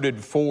who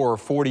voted for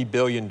 $40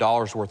 billion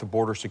worth of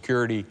border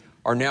security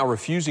are now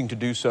refusing to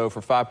do so for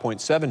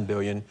 $5.7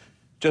 billion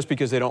just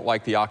because they don't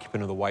like the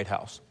occupant of the White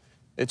House.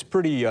 It's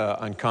pretty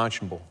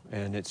unconscionable,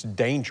 and it's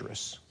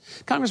dangerous.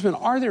 Congressman,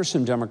 are there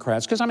some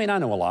Democrats, because, I mean, I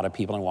know a lot of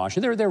people in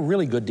Washington. They're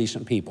really good,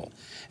 decent people.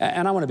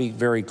 And I want to be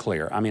very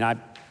clear. I mean, I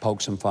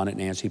poke some fun at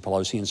Nancy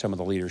Pelosi and some of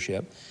the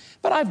leadership,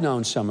 but I've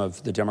known some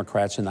of the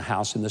Democrats in the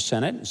House and the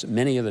Senate,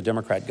 many of the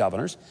Democrat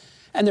governors,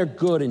 and they're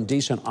good and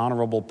decent,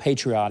 honorable,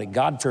 patriotic,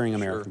 God-fearing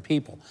American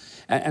people.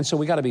 And so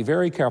we got to be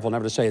very careful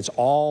never to say it's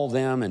all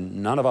them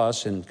and none of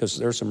us, and because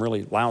there's some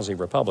really lousy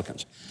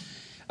Republicans.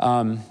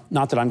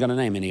 Not that I'm going to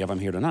name any of them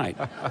here tonight.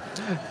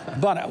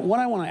 But what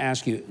I want to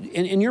ask you,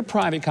 in your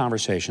private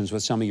conversations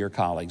with some of your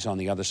colleagues on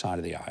the other side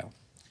of the aisle,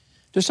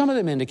 do some of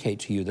them indicate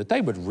to you that they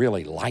would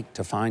really like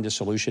to find a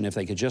solution if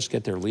they could just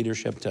get their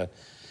leadership to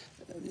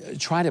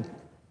try to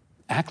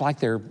act like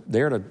they're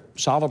there to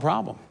solve a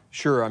problem.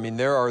 Sure. I mean,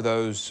 there are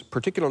those,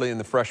 particularly in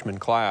the freshman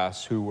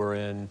class, who were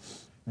in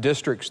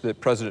districts that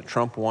President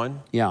Trump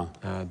won. Yeah.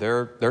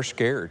 They're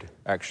scared,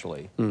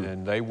 actually,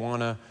 and they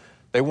want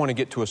to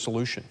get to a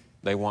solution.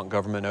 They want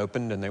government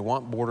opened and they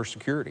want border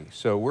security.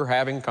 So we're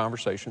having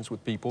conversations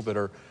with people that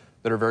are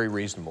very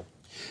reasonable.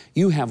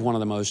 You have one of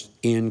the most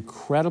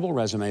incredible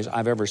resumes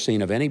I've ever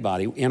seen of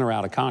anybody in or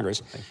out of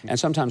Congress. And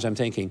sometimes I'm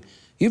thinking,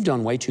 you've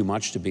done way too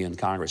much to be in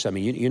Congress. I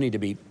mean, you need to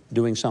be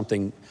doing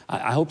something.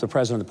 I hope the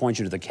president appoints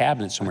you to the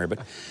cabinet somewhere. But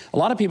a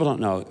lot of people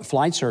don't know,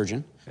 flight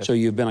surgeon. Yes. So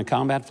you've been a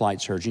combat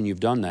flight surgeon. You've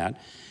done that.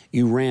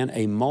 You ran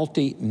a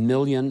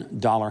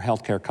multi-million-dollar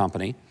healthcare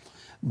company.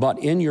 But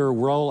in your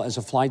role as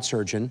a flight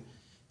surgeon,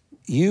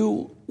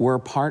 you were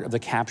part of the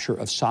capture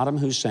of Saddam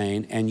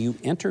Hussein, and you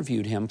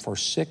interviewed him for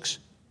 6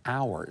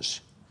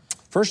 hours.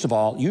 First of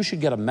all, you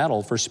should get a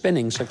medal for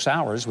spending 6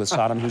 hours with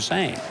Saddam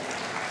Hussein.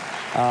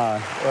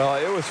 Well,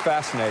 it was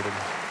fascinating.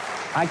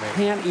 I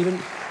can't even,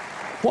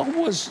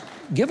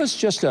 give us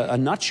just a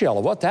nutshell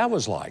of what that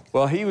was like.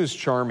 Well, he was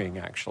charming,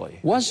 actually.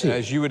 Was he?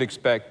 As you would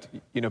expect,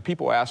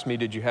 people ask me,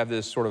 did you have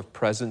this sort of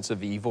presence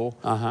of evil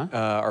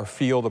or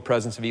feel the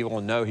presence of evil?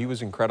 And no, he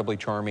was incredibly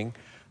charming.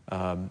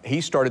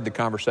 He started the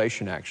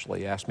conversation,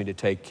 actually, asked me to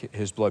take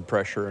his blood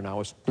pressure, and I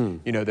was,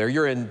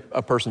 you're in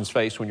a person's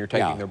face when you're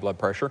taking their blood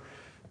pressure.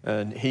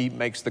 And he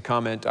makes the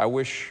comment,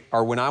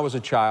 when I was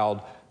a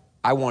child,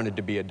 I wanted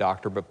to be a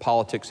doctor, but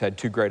politics had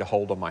too great a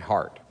hold on my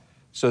heart.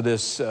 So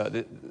this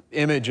the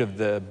image of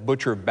the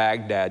butcher of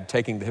Baghdad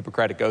taking the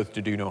Hippocratic Oath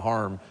to do no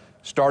harm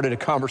started a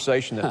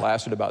conversation that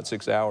lasted about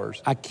 6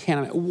 hours. I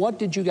can't. What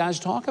did you guys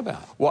talk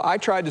about? Well, I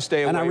tried to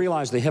stay away. And I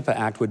realized the HIPAA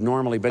Act would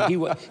normally, but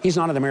he's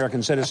not an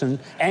American citizen,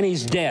 and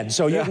he's dead,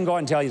 so you can go ahead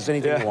and tell us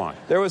anything you want.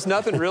 There was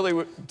nothing really,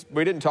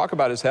 we didn't talk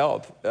about his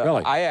health.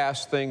 Really? I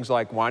asked things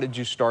like, why did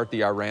you start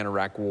the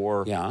Iran-Iraq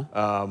war? Yeah.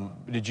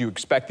 Did you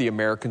expect the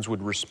Americans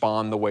would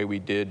respond the way we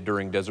did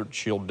during Desert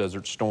Shield,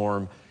 Desert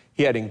Storm?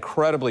 He had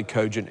incredibly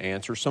cogent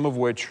answers, some of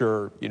which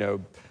are,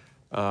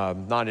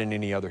 not in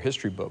any other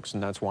history books,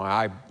 and that's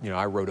why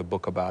I wrote a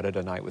book about it,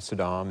 A Night with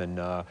Saddam,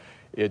 and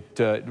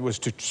it was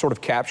to sort of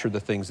capture the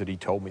things that he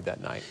told me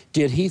that night.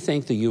 Did he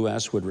think the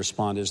U.S. would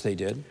respond as they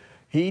did?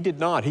 He did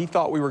not. He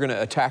thought we were going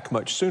to attack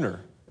much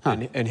sooner.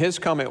 And his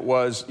comment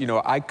was,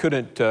 I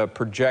couldn't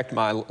project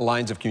my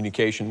lines of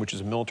communication, which is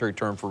a military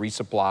term for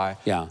resupply,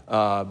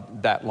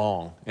 that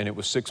long. And it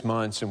was 6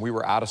 months, and we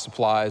were out of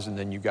supplies, and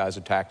then you guys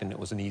attacked, and it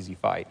was an easy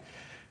fight,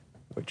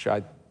 which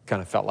I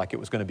kind of felt like it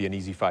was going to be an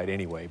easy fight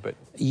anyway. But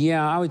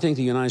yeah, I would think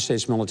the United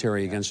States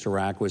military against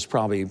Iraq was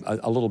probably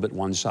a little bit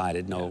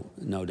one-sided,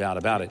 no doubt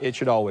about it. It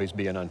should always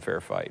be an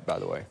unfair fight, by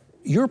the way.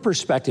 Your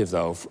perspective,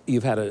 though,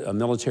 you've had a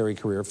military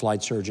career,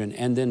 flight surgeon,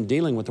 and then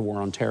dealing with the war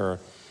on terror,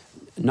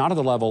 not at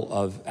the level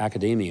of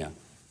academia,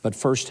 but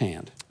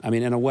firsthand. I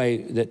mean, in a way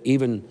that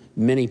even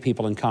many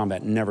people in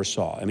combat never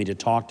saw. I mean, to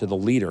talk to the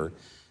leader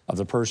of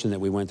the person that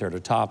we went there to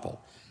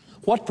topple.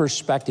 What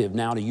perspective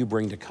now do you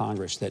bring to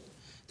Congress that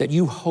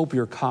you hope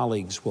your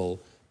colleagues will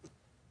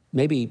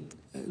maybe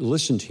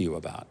listen to you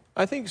about?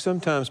 I think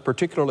sometimes,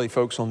 particularly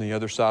folks on the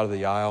other side of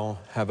the aisle,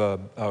 have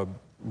a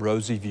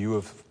rosy view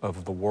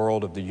of the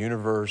world, of the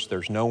universe.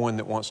 There's no one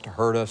that wants to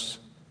hurt us.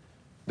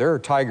 There are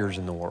tigers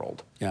in the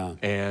world. Yeah.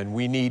 And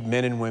we need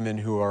men and women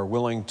who are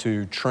willing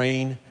to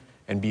train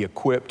and be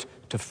equipped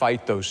to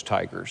fight those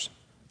tigers.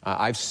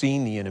 I've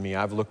seen the enemy.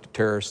 I've looked at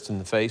terrorists in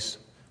the face,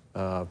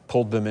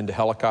 pulled them into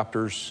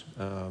helicopters,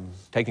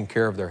 taken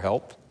care of their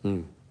health.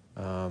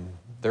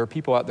 There are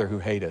people out there who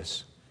hate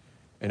us.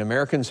 And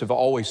Americans have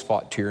always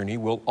fought tyranny.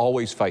 We'll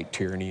always fight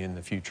tyranny in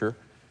the future.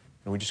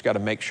 And we just got to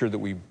make sure that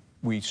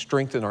we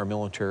strengthen our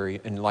military.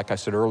 And like I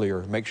said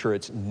earlier, make sure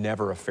it's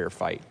never a fair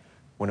fight.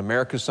 When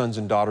America's sons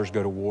and daughters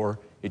go to war,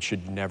 it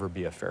should never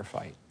be a fair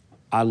fight.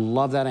 I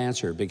love that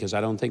answer, because I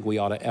don't think we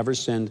ought to ever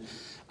send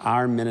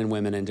our men and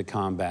women into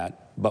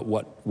combat, but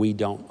what we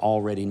don't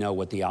already know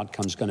what the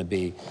outcome's going to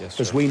be,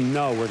 because we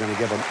know we're going to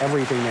give them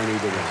everything they need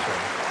to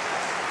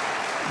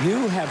win.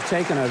 You have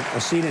taken a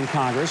seat in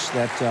Congress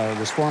that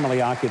was formerly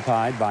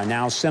occupied by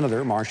now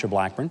Senator Marsha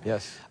Blackburn.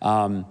 Yes.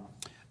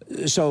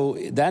 So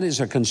that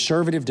is a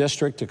conservative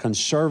district, a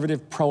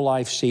conservative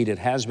pro-life seat. It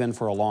has been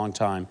for a long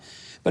time.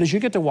 But as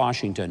you get to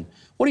Washington,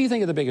 what do you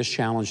think are the biggest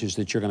challenges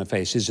that you're going to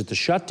face? Is it the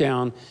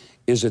shutdown?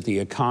 Is it the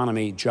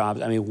economy,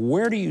 jobs? I mean,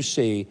 where do you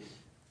see,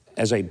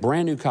 as a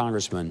brand new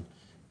congressman,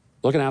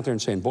 looking out there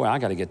and saying, boy, I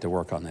got to get to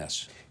work on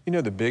this? You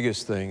know, the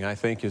biggest thing, I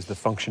think, is the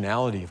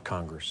functionality of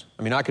Congress.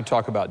 I mean, I could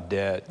talk about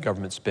debt,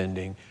 government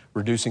spending,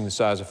 reducing the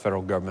size of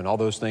federal government, all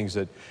those things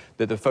that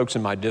the folks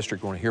in my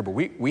district want to hear, but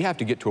we have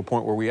to get to a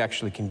point where we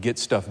actually can get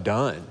stuff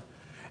done.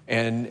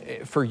 And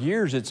for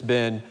years, it's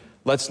been,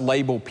 let's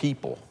label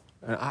people.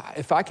 And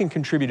if I can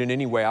contribute in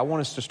any way, I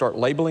want us to start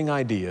labeling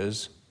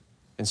ideas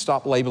and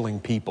stop labeling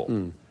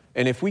people.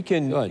 And if we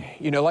can,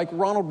 you know, like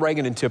Ronald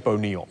Reagan and Tip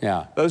O'Neill.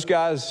 Yeah. Those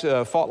guys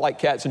fought like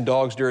cats and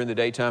dogs during the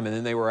daytime, and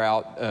then they were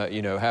out,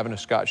 you know, having a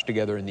scotch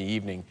together in the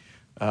evening.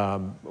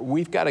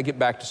 We've got to get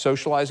back to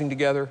socializing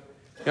together.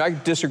 You know, I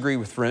disagree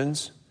with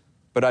friends,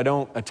 but I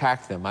don't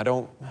attack them. I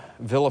don't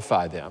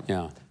vilify them.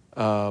 Yeah.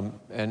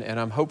 And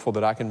I'm hopeful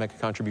that I can make a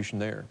contribution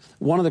there.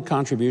 One of the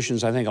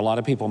contributions I think a lot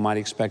of people might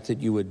expect that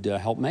you would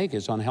help make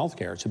is on health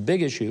care. It's a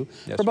big issue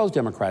for both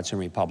Democrats and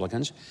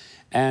Republicans.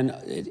 And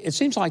it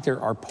seems like there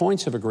are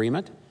points of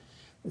agreement.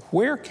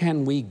 Where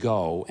can we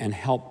go and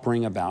help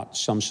bring about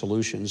some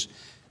solutions?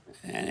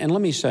 And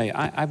let me say,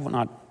 I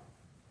don't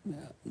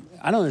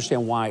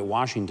understand why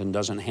Washington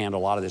doesn't hand a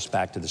lot of this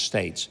back to the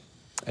states.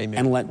 Amen.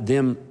 And let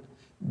them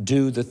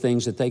do the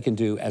things that they can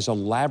do as a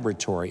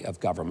laboratory of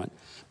government.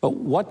 But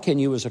what can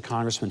you as a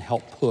congressman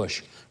help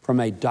push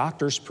from a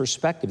doctor's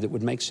perspective that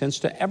would make sense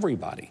to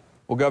everybody?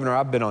 Well, Governor,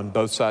 I've been on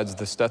both sides of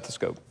the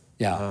stethoscope.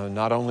 Yeah.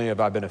 Not only have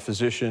I been a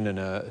physician and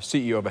a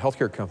CEO of a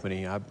healthcare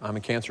company, I'm a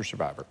cancer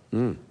survivor.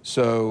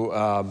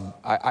 So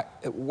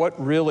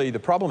what really, the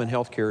problem in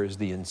healthcare is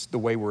the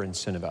way we're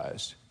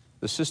incentivized.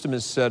 The system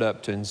is set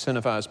up to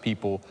incentivize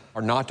people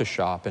or not to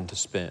shop and to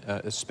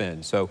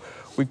spend. So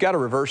we've got to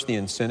reverse the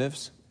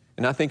incentives.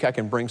 And I think I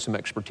can bring some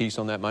expertise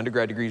on that. My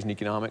undergrad degree is in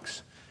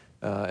economics,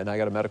 and I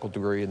got a medical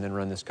degree and then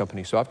run this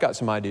company. So I've got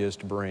some ideas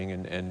to bring,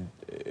 and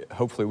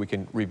hopefully we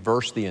can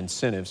reverse the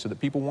incentives so that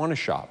people want to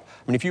shop. I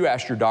mean, if you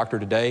ask your doctor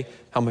today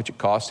how much it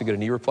costs to get a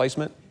knee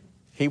replacement,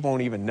 he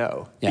won't even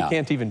know. Yeah. He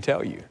can't even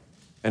tell you.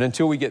 And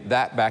until we get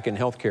that back in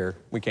healthcare,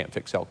 we can't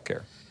fix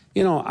healthcare.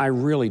 You know, I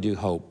really do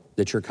hope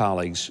that your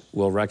colleagues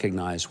will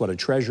recognize what a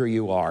treasure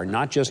you are,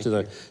 not just to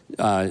the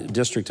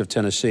District of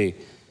Tennessee,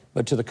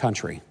 but to the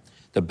country.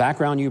 The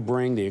background you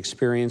bring, the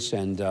experience,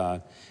 and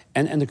the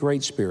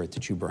great spirit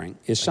that you bring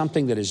is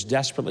something that is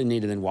desperately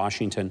needed in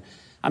Washington.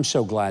 I'm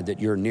so glad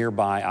that you're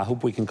nearby. I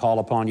hope we can call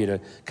upon you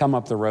to come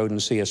up the road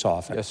and see us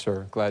often. Yes,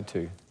 sir. Glad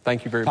to.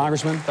 Thank you very much.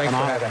 Congressman, Thanks an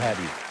for honor having to have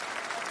me. you.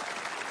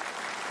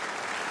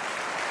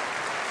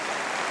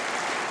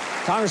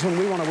 Congressman,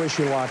 we want to wish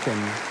you luck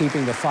in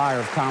keeping the fire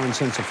of common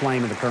sense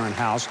aflame in the current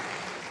House.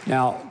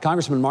 Now,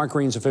 Congressman Mark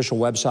Green's official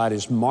website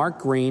is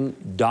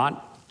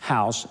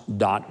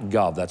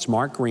markgreen.house.gov. That's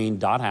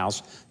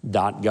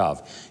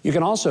markgreen.house.gov. You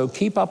can also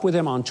keep up with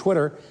him on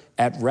Twitter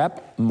at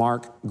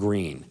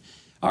 @RepMarkGreen.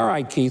 All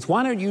right, Keith,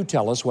 why don't you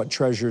tell us what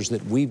treasures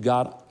that we've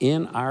got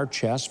in our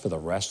chest for the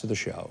rest of the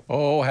show?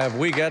 Oh, have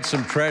we got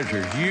some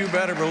treasures? You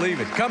better believe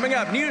it. Coming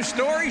up, news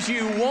stories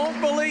you won't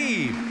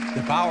believe.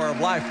 The Power of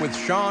Life with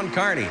Sean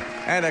Carney.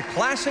 And a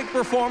classic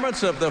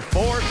performance of the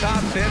 4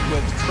 Top 10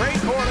 with Trey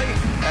Corley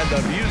and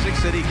the Music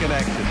City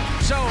Connection.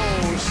 So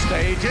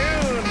stay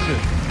tuned.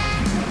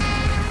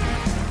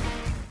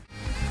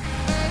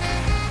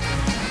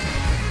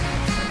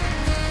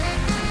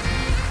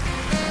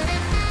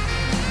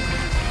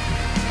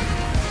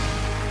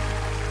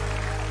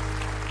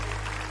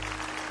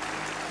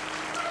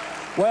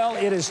 Well,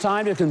 it is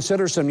time to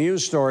consider some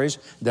news stories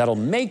that'll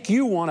make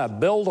you want to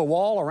build a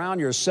wall around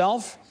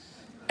yourself,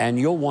 and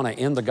you'll want to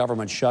end the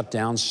government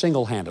shutdown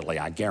single-handedly,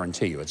 I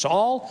guarantee you. It's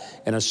all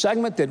in a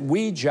segment that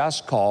we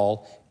just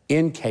call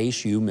In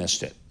Case You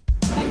Missed It.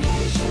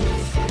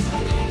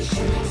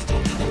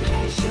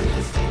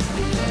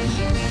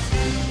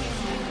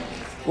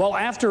 Well,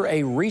 after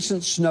a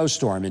recent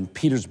snowstorm in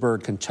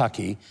Petersburg,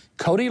 Kentucky,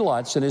 Cody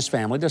Lutz and his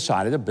family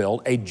decided to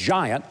build a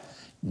giant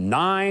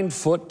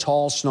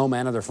 9-foot-tall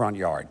snowman in their front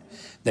yard.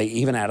 They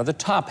even added the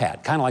top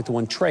hat, kind of like the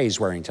one Trey's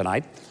wearing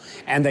tonight,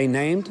 and they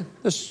named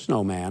the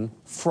snowman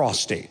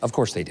Frosty. Of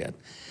course they did.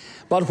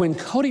 But when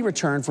Cody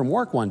returned from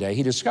work one day,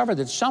 he discovered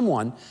that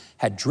someone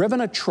had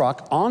driven a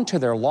truck onto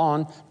their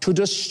lawn to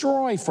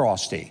destroy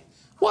Frosty.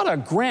 What a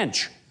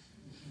Grinch!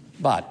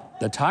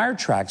 But the tire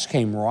tracks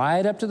came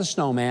right up to the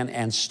snowman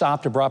and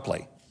stopped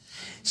abruptly.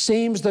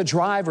 Seems the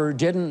driver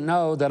didn't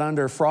know that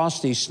under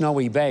Frosty's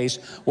snowy base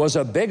was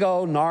a big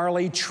old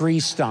gnarly tree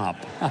stump.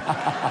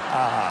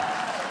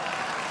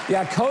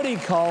 Yeah, Cody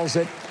calls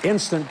it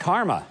instant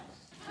karma.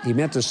 He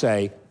meant to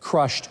say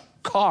crushed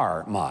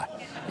karma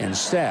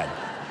instead.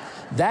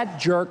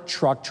 That jerk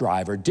truck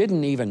driver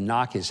didn't even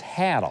knock his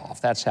hat off.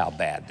 That's how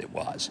bad it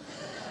was.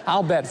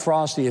 I'll bet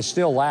Frosty is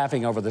still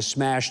laughing over the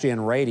smashed-in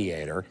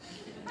radiator.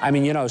 I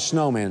mean, you know,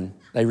 snowmen,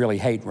 they really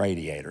hate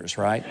radiators,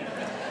 right?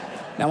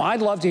 Now,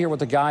 I'd love to hear what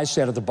the guy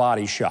said at the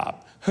body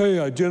shop. Hey,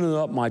 I dented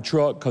up my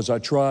truck because I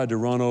tried to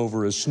run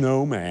over a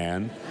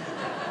snowman.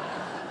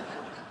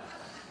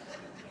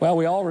 Well,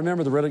 we all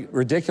remember the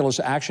ridiculous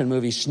action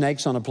movie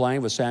Snakes on a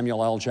Plane with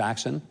Samuel L.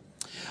 Jackson.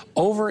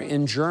 Over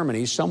in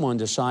Germany, someone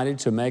decided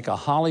to make a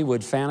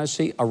Hollywood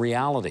fantasy a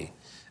reality.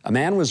 A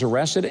man was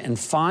arrested and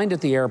fined at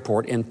the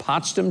airport in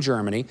Potsdam,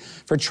 Germany,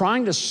 for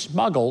trying to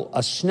smuggle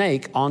a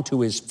snake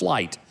onto his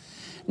flight.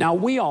 Now,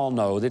 we all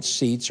know that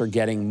seats are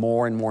getting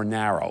more and more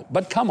narrow,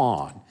 but come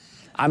on.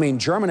 I mean,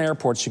 German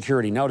airport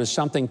security noticed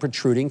something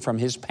protruding from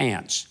his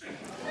pants.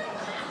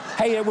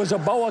 Hey, it was a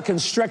boa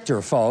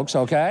constrictor, folks,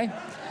 okay?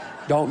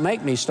 Don't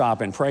make me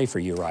stop and pray for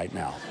you right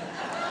now.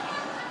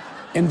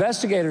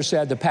 Investigators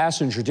said the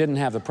passenger didn't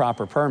have the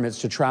proper permits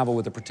to travel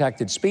with a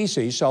protected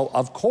species, so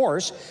of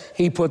course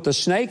he put the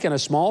snake in a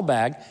small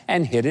bag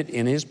and hid it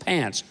in his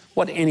pants.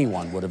 What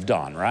anyone would have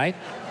done, right?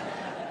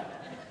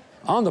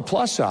 On the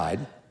plus side,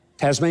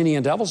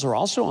 Tasmanian devils are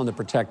also on the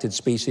protected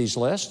species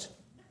list.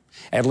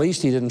 At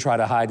least he didn't try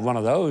to hide one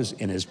of those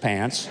in his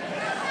pants.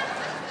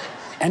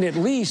 And at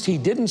least he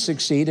didn't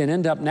succeed and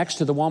end up next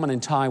to the woman in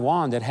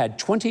Taiwan that had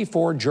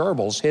 24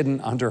 gerbils hidden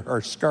under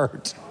her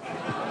skirt.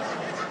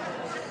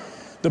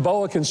 The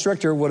boa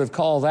constrictor would have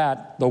called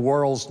that the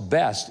world's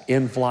best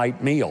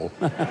in-flight meal.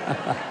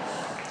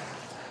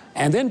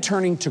 And then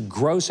turning to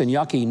gross and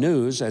yucky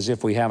news, as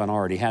if we haven't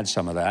already had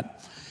some of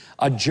that,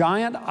 a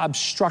giant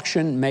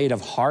obstruction made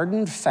of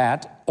hardened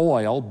fat,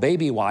 oil,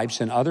 baby wipes,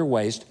 and other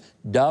waste,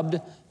 dubbed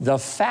the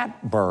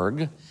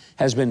Fatberg,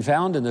 has been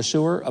found in the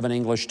sewer of an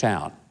English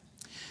town.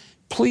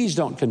 Please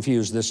don't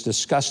confuse this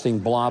disgusting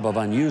blob of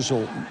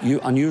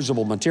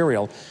unusable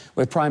material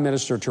with Prime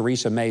Minister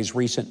Theresa May's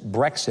recent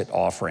Brexit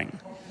offering.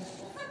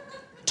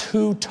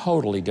 Two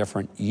totally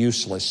different,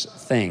 useless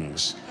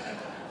things.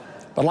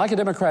 But like a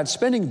Democrat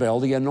spending bill,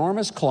 the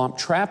enormous clump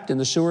trapped in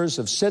the sewers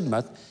of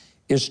Sidmouth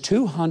is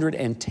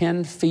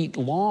 210 feet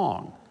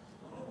long.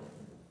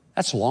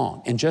 That's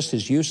long and just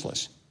as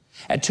useless.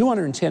 At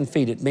 210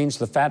 feet, it means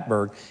the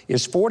Fatberg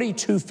is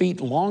 42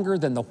 feet longer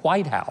than the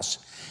White House,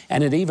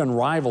 and it even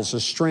rivals a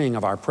string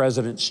of our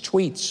president's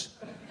tweets.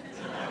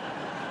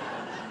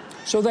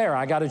 So there,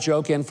 I got a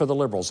joke in for the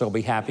liberals. They'll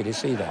be happy to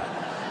see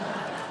that.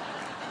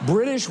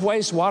 British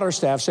wastewater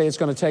staff say it's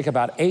going to take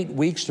about 8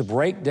 weeks to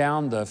break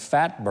down the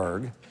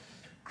Fatberg.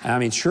 I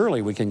mean,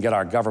 surely we can get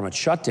our government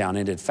shutdown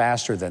ended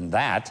faster than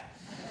that.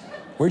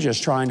 We're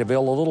just trying to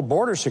build a little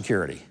border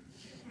security.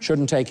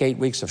 Shouldn't take 8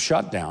 weeks of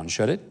shutdown,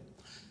 should it?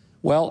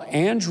 Well,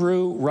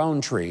 Andrew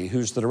Rowntree,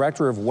 who's the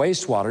director of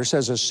wastewater,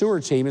 says a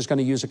sewer team is going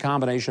to use a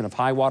combination of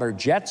high water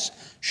jets,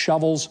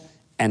 shovels,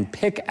 and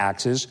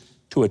pickaxes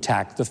to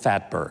attack the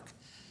Fatberg.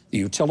 The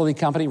utility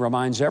company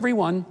reminds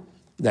everyone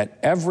that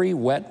every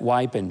wet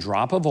wipe and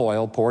drop of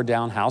oil poured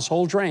down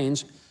household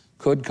drains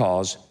could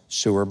cause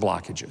sewer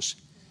blockages.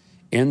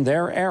 In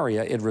their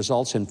area, it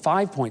results in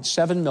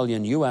 $5.7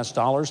 million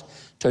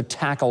to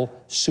tackle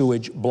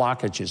sewage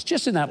blockages,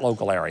 just in that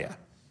local area.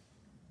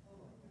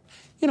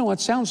 You know,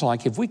 it sounds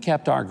like if we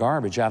kept our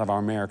garbage out of our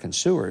American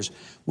sewers,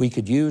 we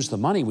could use the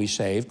money we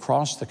save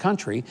across the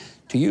country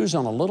to use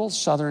on a little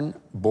southern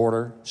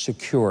border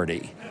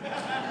security.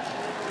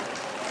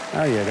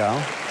 There you go.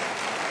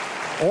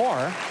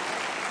 Or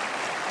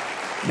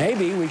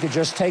maybe we could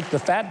just take the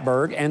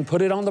Fatberg and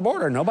put it on the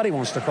border. Nobody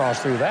wants to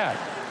cross through that.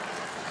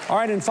 All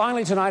right, and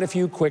finally tonight, a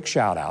few quick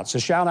shout-outs. A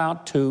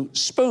shout-out to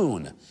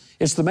Spoon.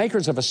 It's the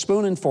makers of a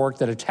spoon and fork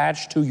that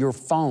attach to your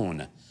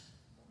phone.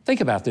 Think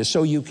about this,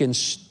 so you can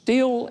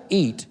still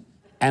eat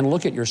and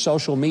look at your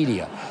social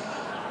media.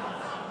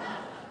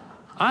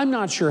 I'm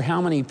not sure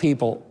how many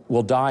people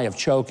will die of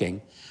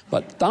choking,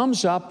 but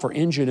thumbs up for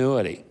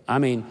ingenuity. I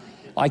mean,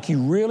 like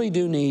you really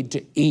do need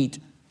to eat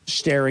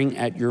staring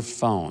at your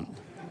phone.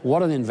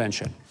 What an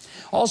invention.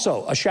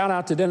 Also, a shout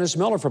out to Dennis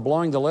Miller for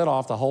blowing the lid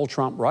off the whole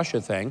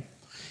Trump-Russia thing.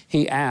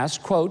 He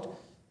asked, quote,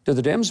 do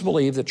the Dems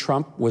believe that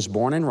Trump was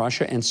born in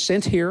Russia and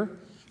sent here,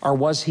 or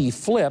was he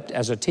flipped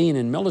as a teen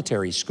in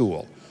military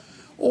school?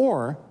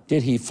 Or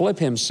did he flip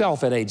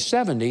himself at age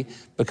 70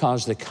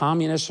 because the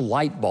communist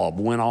light bulb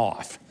went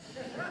off?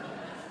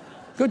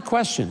 Good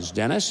questions,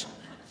 Dennis.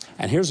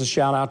 And here's a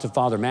shout out to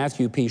Father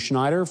Matthew P.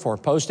 Schneider for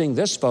posting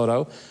this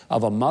photo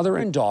of a mother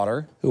and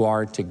daughter who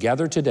are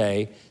together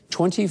today,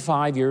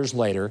 25 years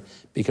later,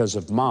 because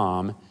of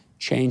mom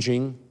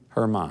changing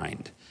her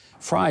mind.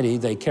 Friday,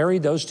 they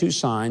carried those two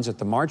signs at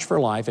the March for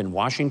Life in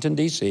Washington,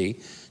 D.C.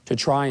 to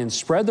try and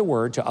spread the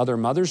word to other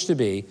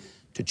mothers-to-be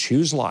to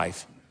choose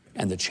life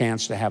and the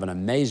chance to have an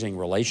amazing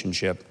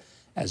relationship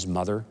as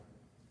mother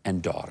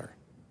and daughter.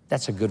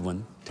 That's a good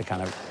one to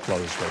kind of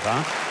close with,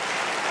 huh?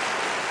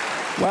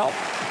 Well,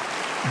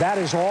 that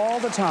is all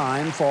the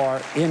time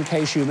for In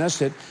Case You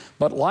Missed It.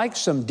 But like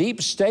some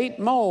deep state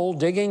mole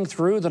digging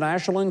through the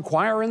National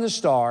Enquirer and the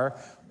Star,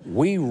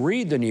 we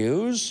read the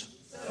news.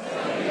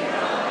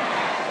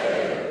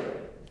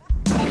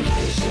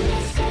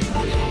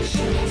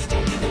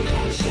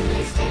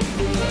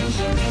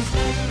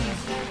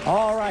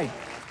 All right.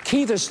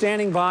 Keith is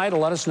standing by to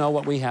let us know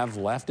what we have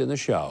left in the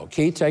show.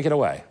 Keith, take it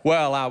away.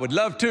 Well, I would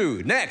love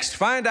to. Next,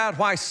 find out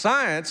why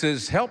science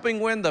is helping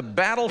win the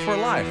battle for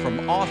life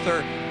from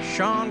author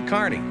Sean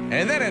Carney.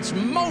 And then it's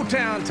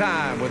Motown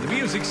time with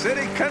Music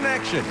City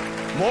Connection.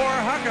 More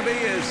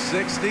Huckabee is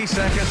 60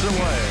 seconds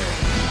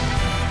away.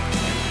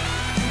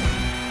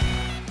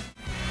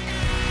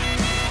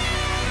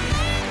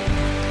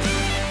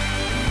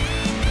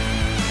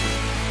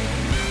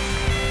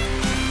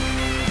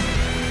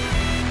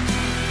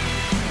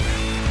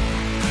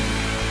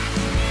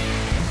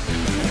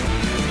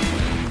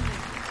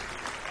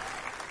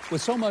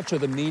 With so much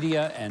of the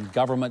media and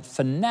government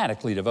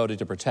fanatically devoted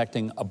to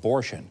protecting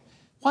abortion,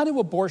 why do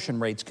abortion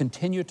rates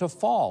continue to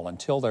fall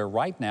until they're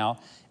right now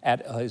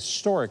at a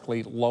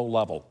historically low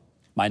level?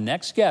 My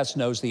next guest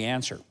knows the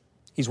answer.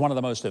 He's one of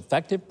the most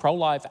effective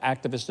pro-life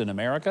activists in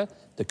America,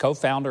 the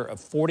co-founder of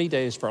 40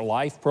 Days for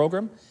Life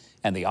program,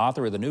 and the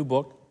author of the new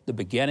book, The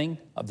Beginning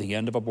of the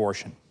End of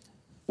Abortion.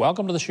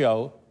 Welcome to the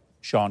show,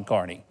 Sean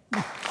Carney.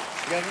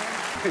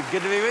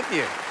 Good to be with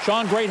you.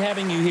 Sean, great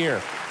having you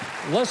here.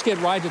 let's get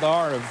right to the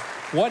heart of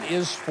what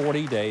is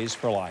 40 Days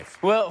for Life.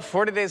 Well,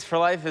 40 Days for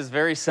Life is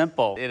very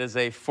simple. It is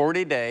a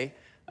 40-day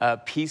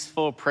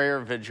peaceful prayer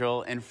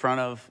vigil in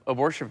front of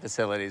abortion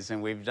facilities,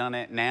 and we've done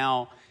it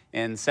now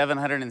in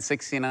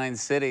 769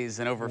 cities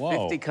in over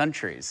 50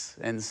 countries.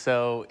 And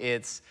so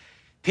it's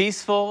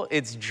peaceful,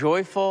 it's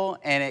joyful,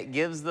 and it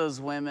gives those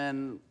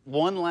women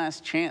one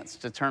last chance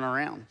to turn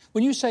around.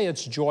 When you say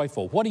it's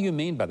joyful, what do you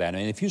mean by that? I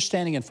mean, if you're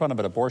standing in front of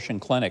an abortion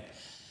clinic,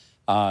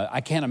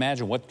 I can't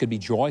imagine what could be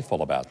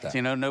joyful about that.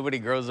 You know, nobody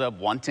grows up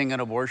wanting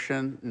an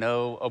abortion.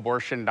 No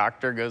abortion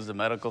doctor goes to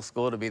medical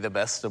school to be the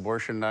best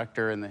abortion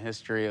doctor in the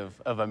history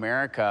of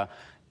America.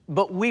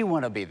 But we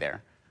want to be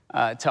there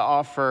to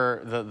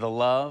offer the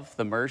love,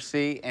 the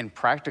mercy, and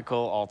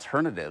practical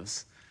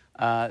alternatives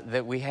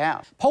that we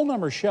have. Poll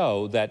numbers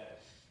show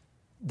that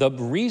the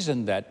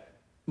reason that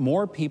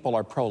more people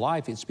are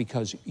pro-life is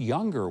because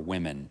younger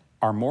women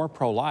are more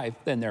pro-life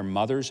than their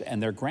mothers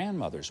and their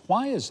grandmothers.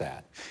 Why is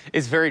that?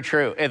 It's very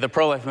true. The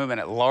pro-life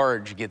movement at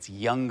large gets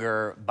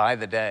younger by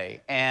the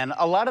day. And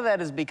a lot of that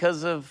is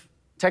because of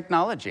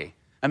technology.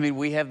 I mean,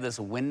 we have this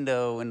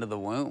window into the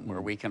womb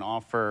where we can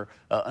offer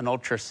an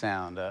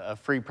ultrasound, a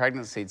free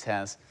pregnancy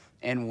test.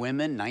 And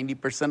women,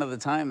 90% of the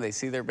time they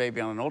see their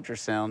baby on an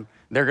ultrasound,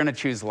 they're going to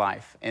choose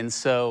life. And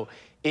so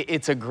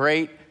it's a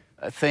great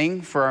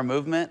thing for our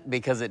movement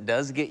because it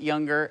does get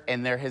younger,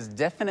 and there has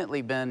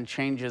definitely been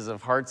changes of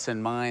hearts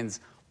and minds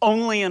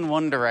only in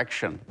one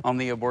direction on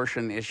the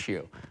abortion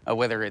issue.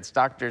 Whether it's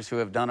doctors who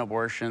have done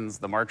abortions,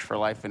 the March for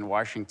Life in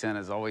Washington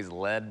is always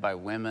led by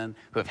women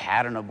who have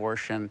had an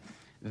abortion.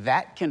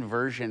 That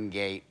conversion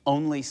gate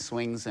only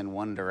swings in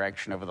one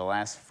direction over the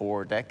last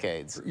 4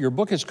 decades. Your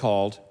book is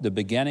called The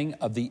Beginning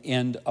of the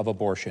End of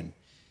Abortion.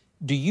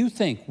 Do you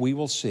think we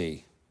will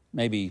see,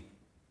 maybe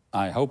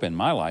I hope in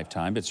my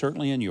lifetime, but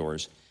certainly in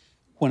yours,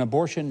 when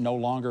abortion no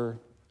longer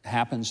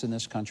happens in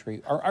this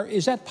country?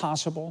 Is that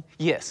possible?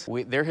 Yes.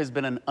 There has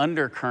been an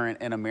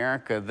undercurrent in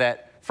America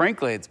that,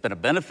 frankly, it's been a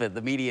benefit.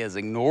 The media has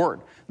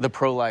ignored the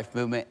pro-life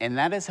movement, and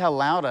that has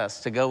allowed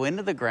us to go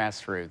into the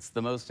grassroots,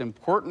 the most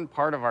important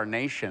part of our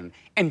nation,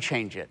 and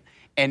change it.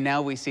 And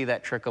now we see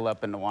that trickle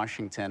up into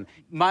Washington.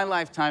 My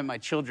lifetime, my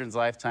children's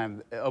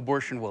lifetime,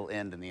 abortion will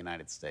end in the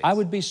United States. I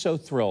would be so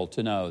thrilled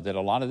to know that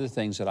a lot of the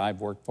things that I've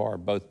worked for,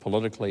 both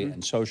politically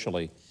and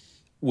socially,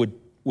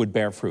 would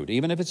bear fruit,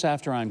 even if it's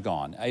after I'm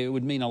gone. It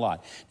would mean a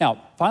lot.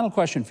 Now, final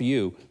question for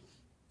you.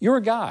 You're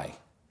a guy.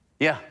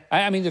 Yeah.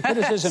 I mean, the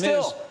criticism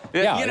is...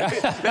 Yeah. You know,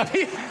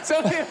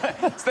 so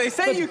they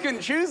say you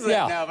can choose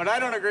that now, but I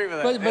don't agree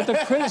with that. But the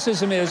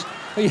criticism is,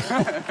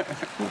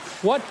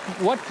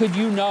 what could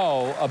you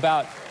know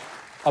about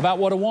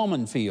what a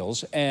woman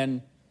feels,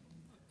 and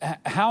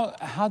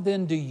how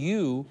then do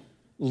you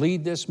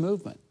lead this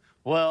movement?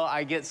 Well,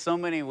 I get so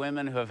many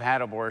women who have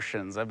had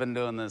abortions. I've been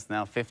doing this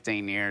now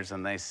 15 years,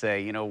 and they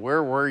say, you know,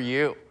 where were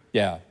you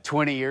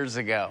 20 years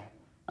ago?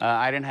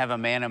 I didn't have a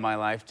man in my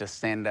life to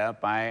stand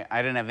up. I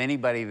didn't have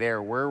anybody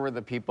there. Where were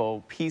the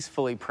people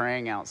peacefully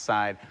praying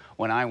outside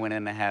when I went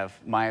in to have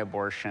my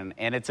abortion?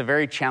 And it's a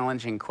very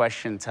challenging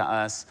question to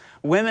us,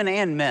 women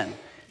and men.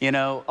 You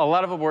know, a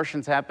lot of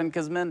abortions happen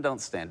because men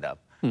don't stand up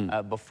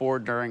before,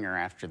 during, or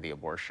after the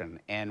abortion.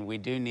 And we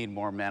do need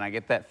more men. I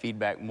get that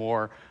feedback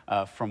more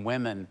from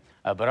women.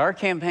 But our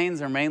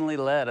campaigns are mainly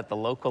led at the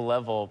local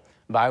level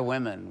by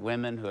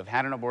women who have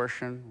had an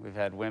abortion. We've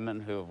had women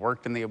who have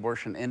worked in the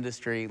abortion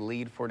industry,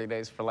 lead 40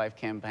 Days for Life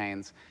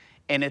campaigns.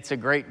 And it's a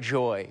great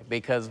joy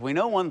because we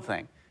know one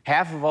thing,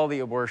 half of all the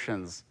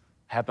abortions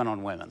happen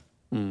on women.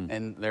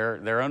 And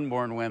they're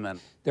unborn women.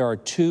 There are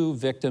 2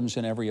 victims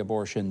in every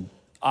abortion,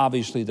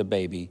 obviously the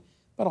baby,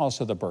 but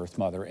also the birth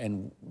mother.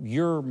 And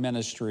your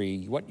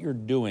ministry, what you're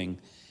doing,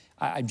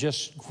 I'm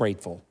just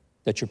grateful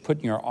that you're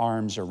putting your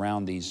arms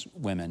around these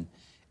women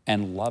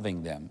and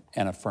loving them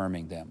and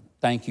affirming them.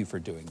 Thank you for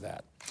doing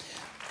that.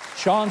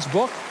 Sean's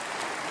book,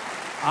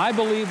 I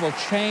believe, will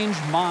change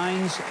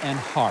minds and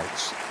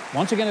hearts.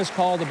 Once again, it's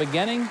called The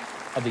Beginning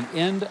of the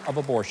End of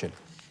Abortion.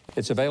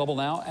 It's available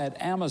now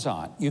at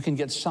Amazon. You can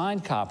get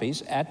signed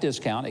copies at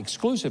discount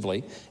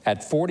exclusively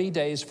at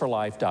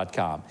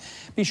 40daysforlife.com.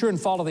 Be sure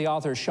and follow the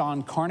author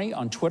Sean Carney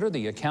on Twitter.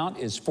 The account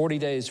is 40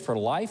 Days for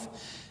Life.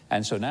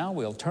 And so now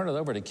we'll turn it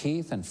over to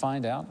Keith and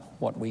find out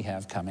what we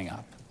have coming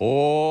up.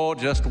 Oh,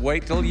 just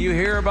wait till you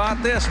hear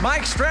about this.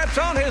 Mike straps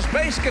on his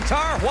bass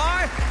guitar.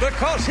 Why?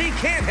 Because he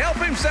can't help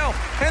himself.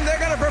 And they're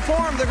going to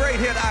perform the great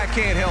hit, I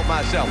Can't Help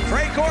Myself.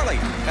 Trey Corley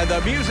and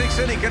the Music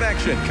City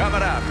Connection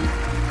coming up.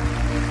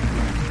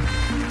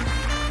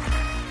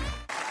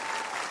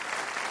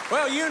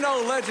 Well, you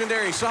know,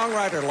 legendary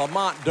songwriter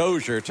Lamont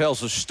Dozier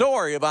tells a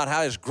story about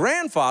how his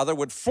grandfather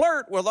would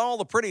flirt with all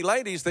the pretty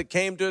ladies that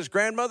came to his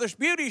grandmother's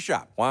beauty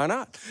shop. Why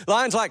not?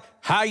 Lines like,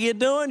 how you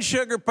doing,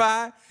 sugar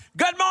pie?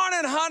 Good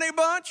morning, honey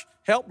bunch.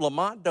 helped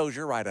Lamont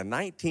Dozier write a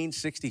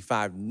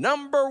 1965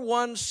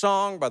 #1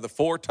 song by the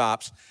Four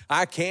Tops,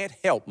 I Can't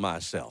Help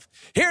Myself.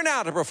 Here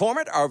now to perform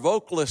it are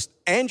vocalist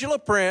Angela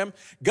Prim,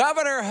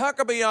 Governor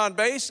Huckabee on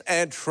bass,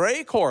 and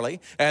Trey Corley,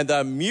 and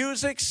the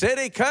Music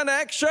City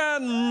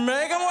Connection.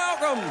 Make them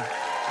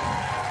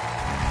welcome.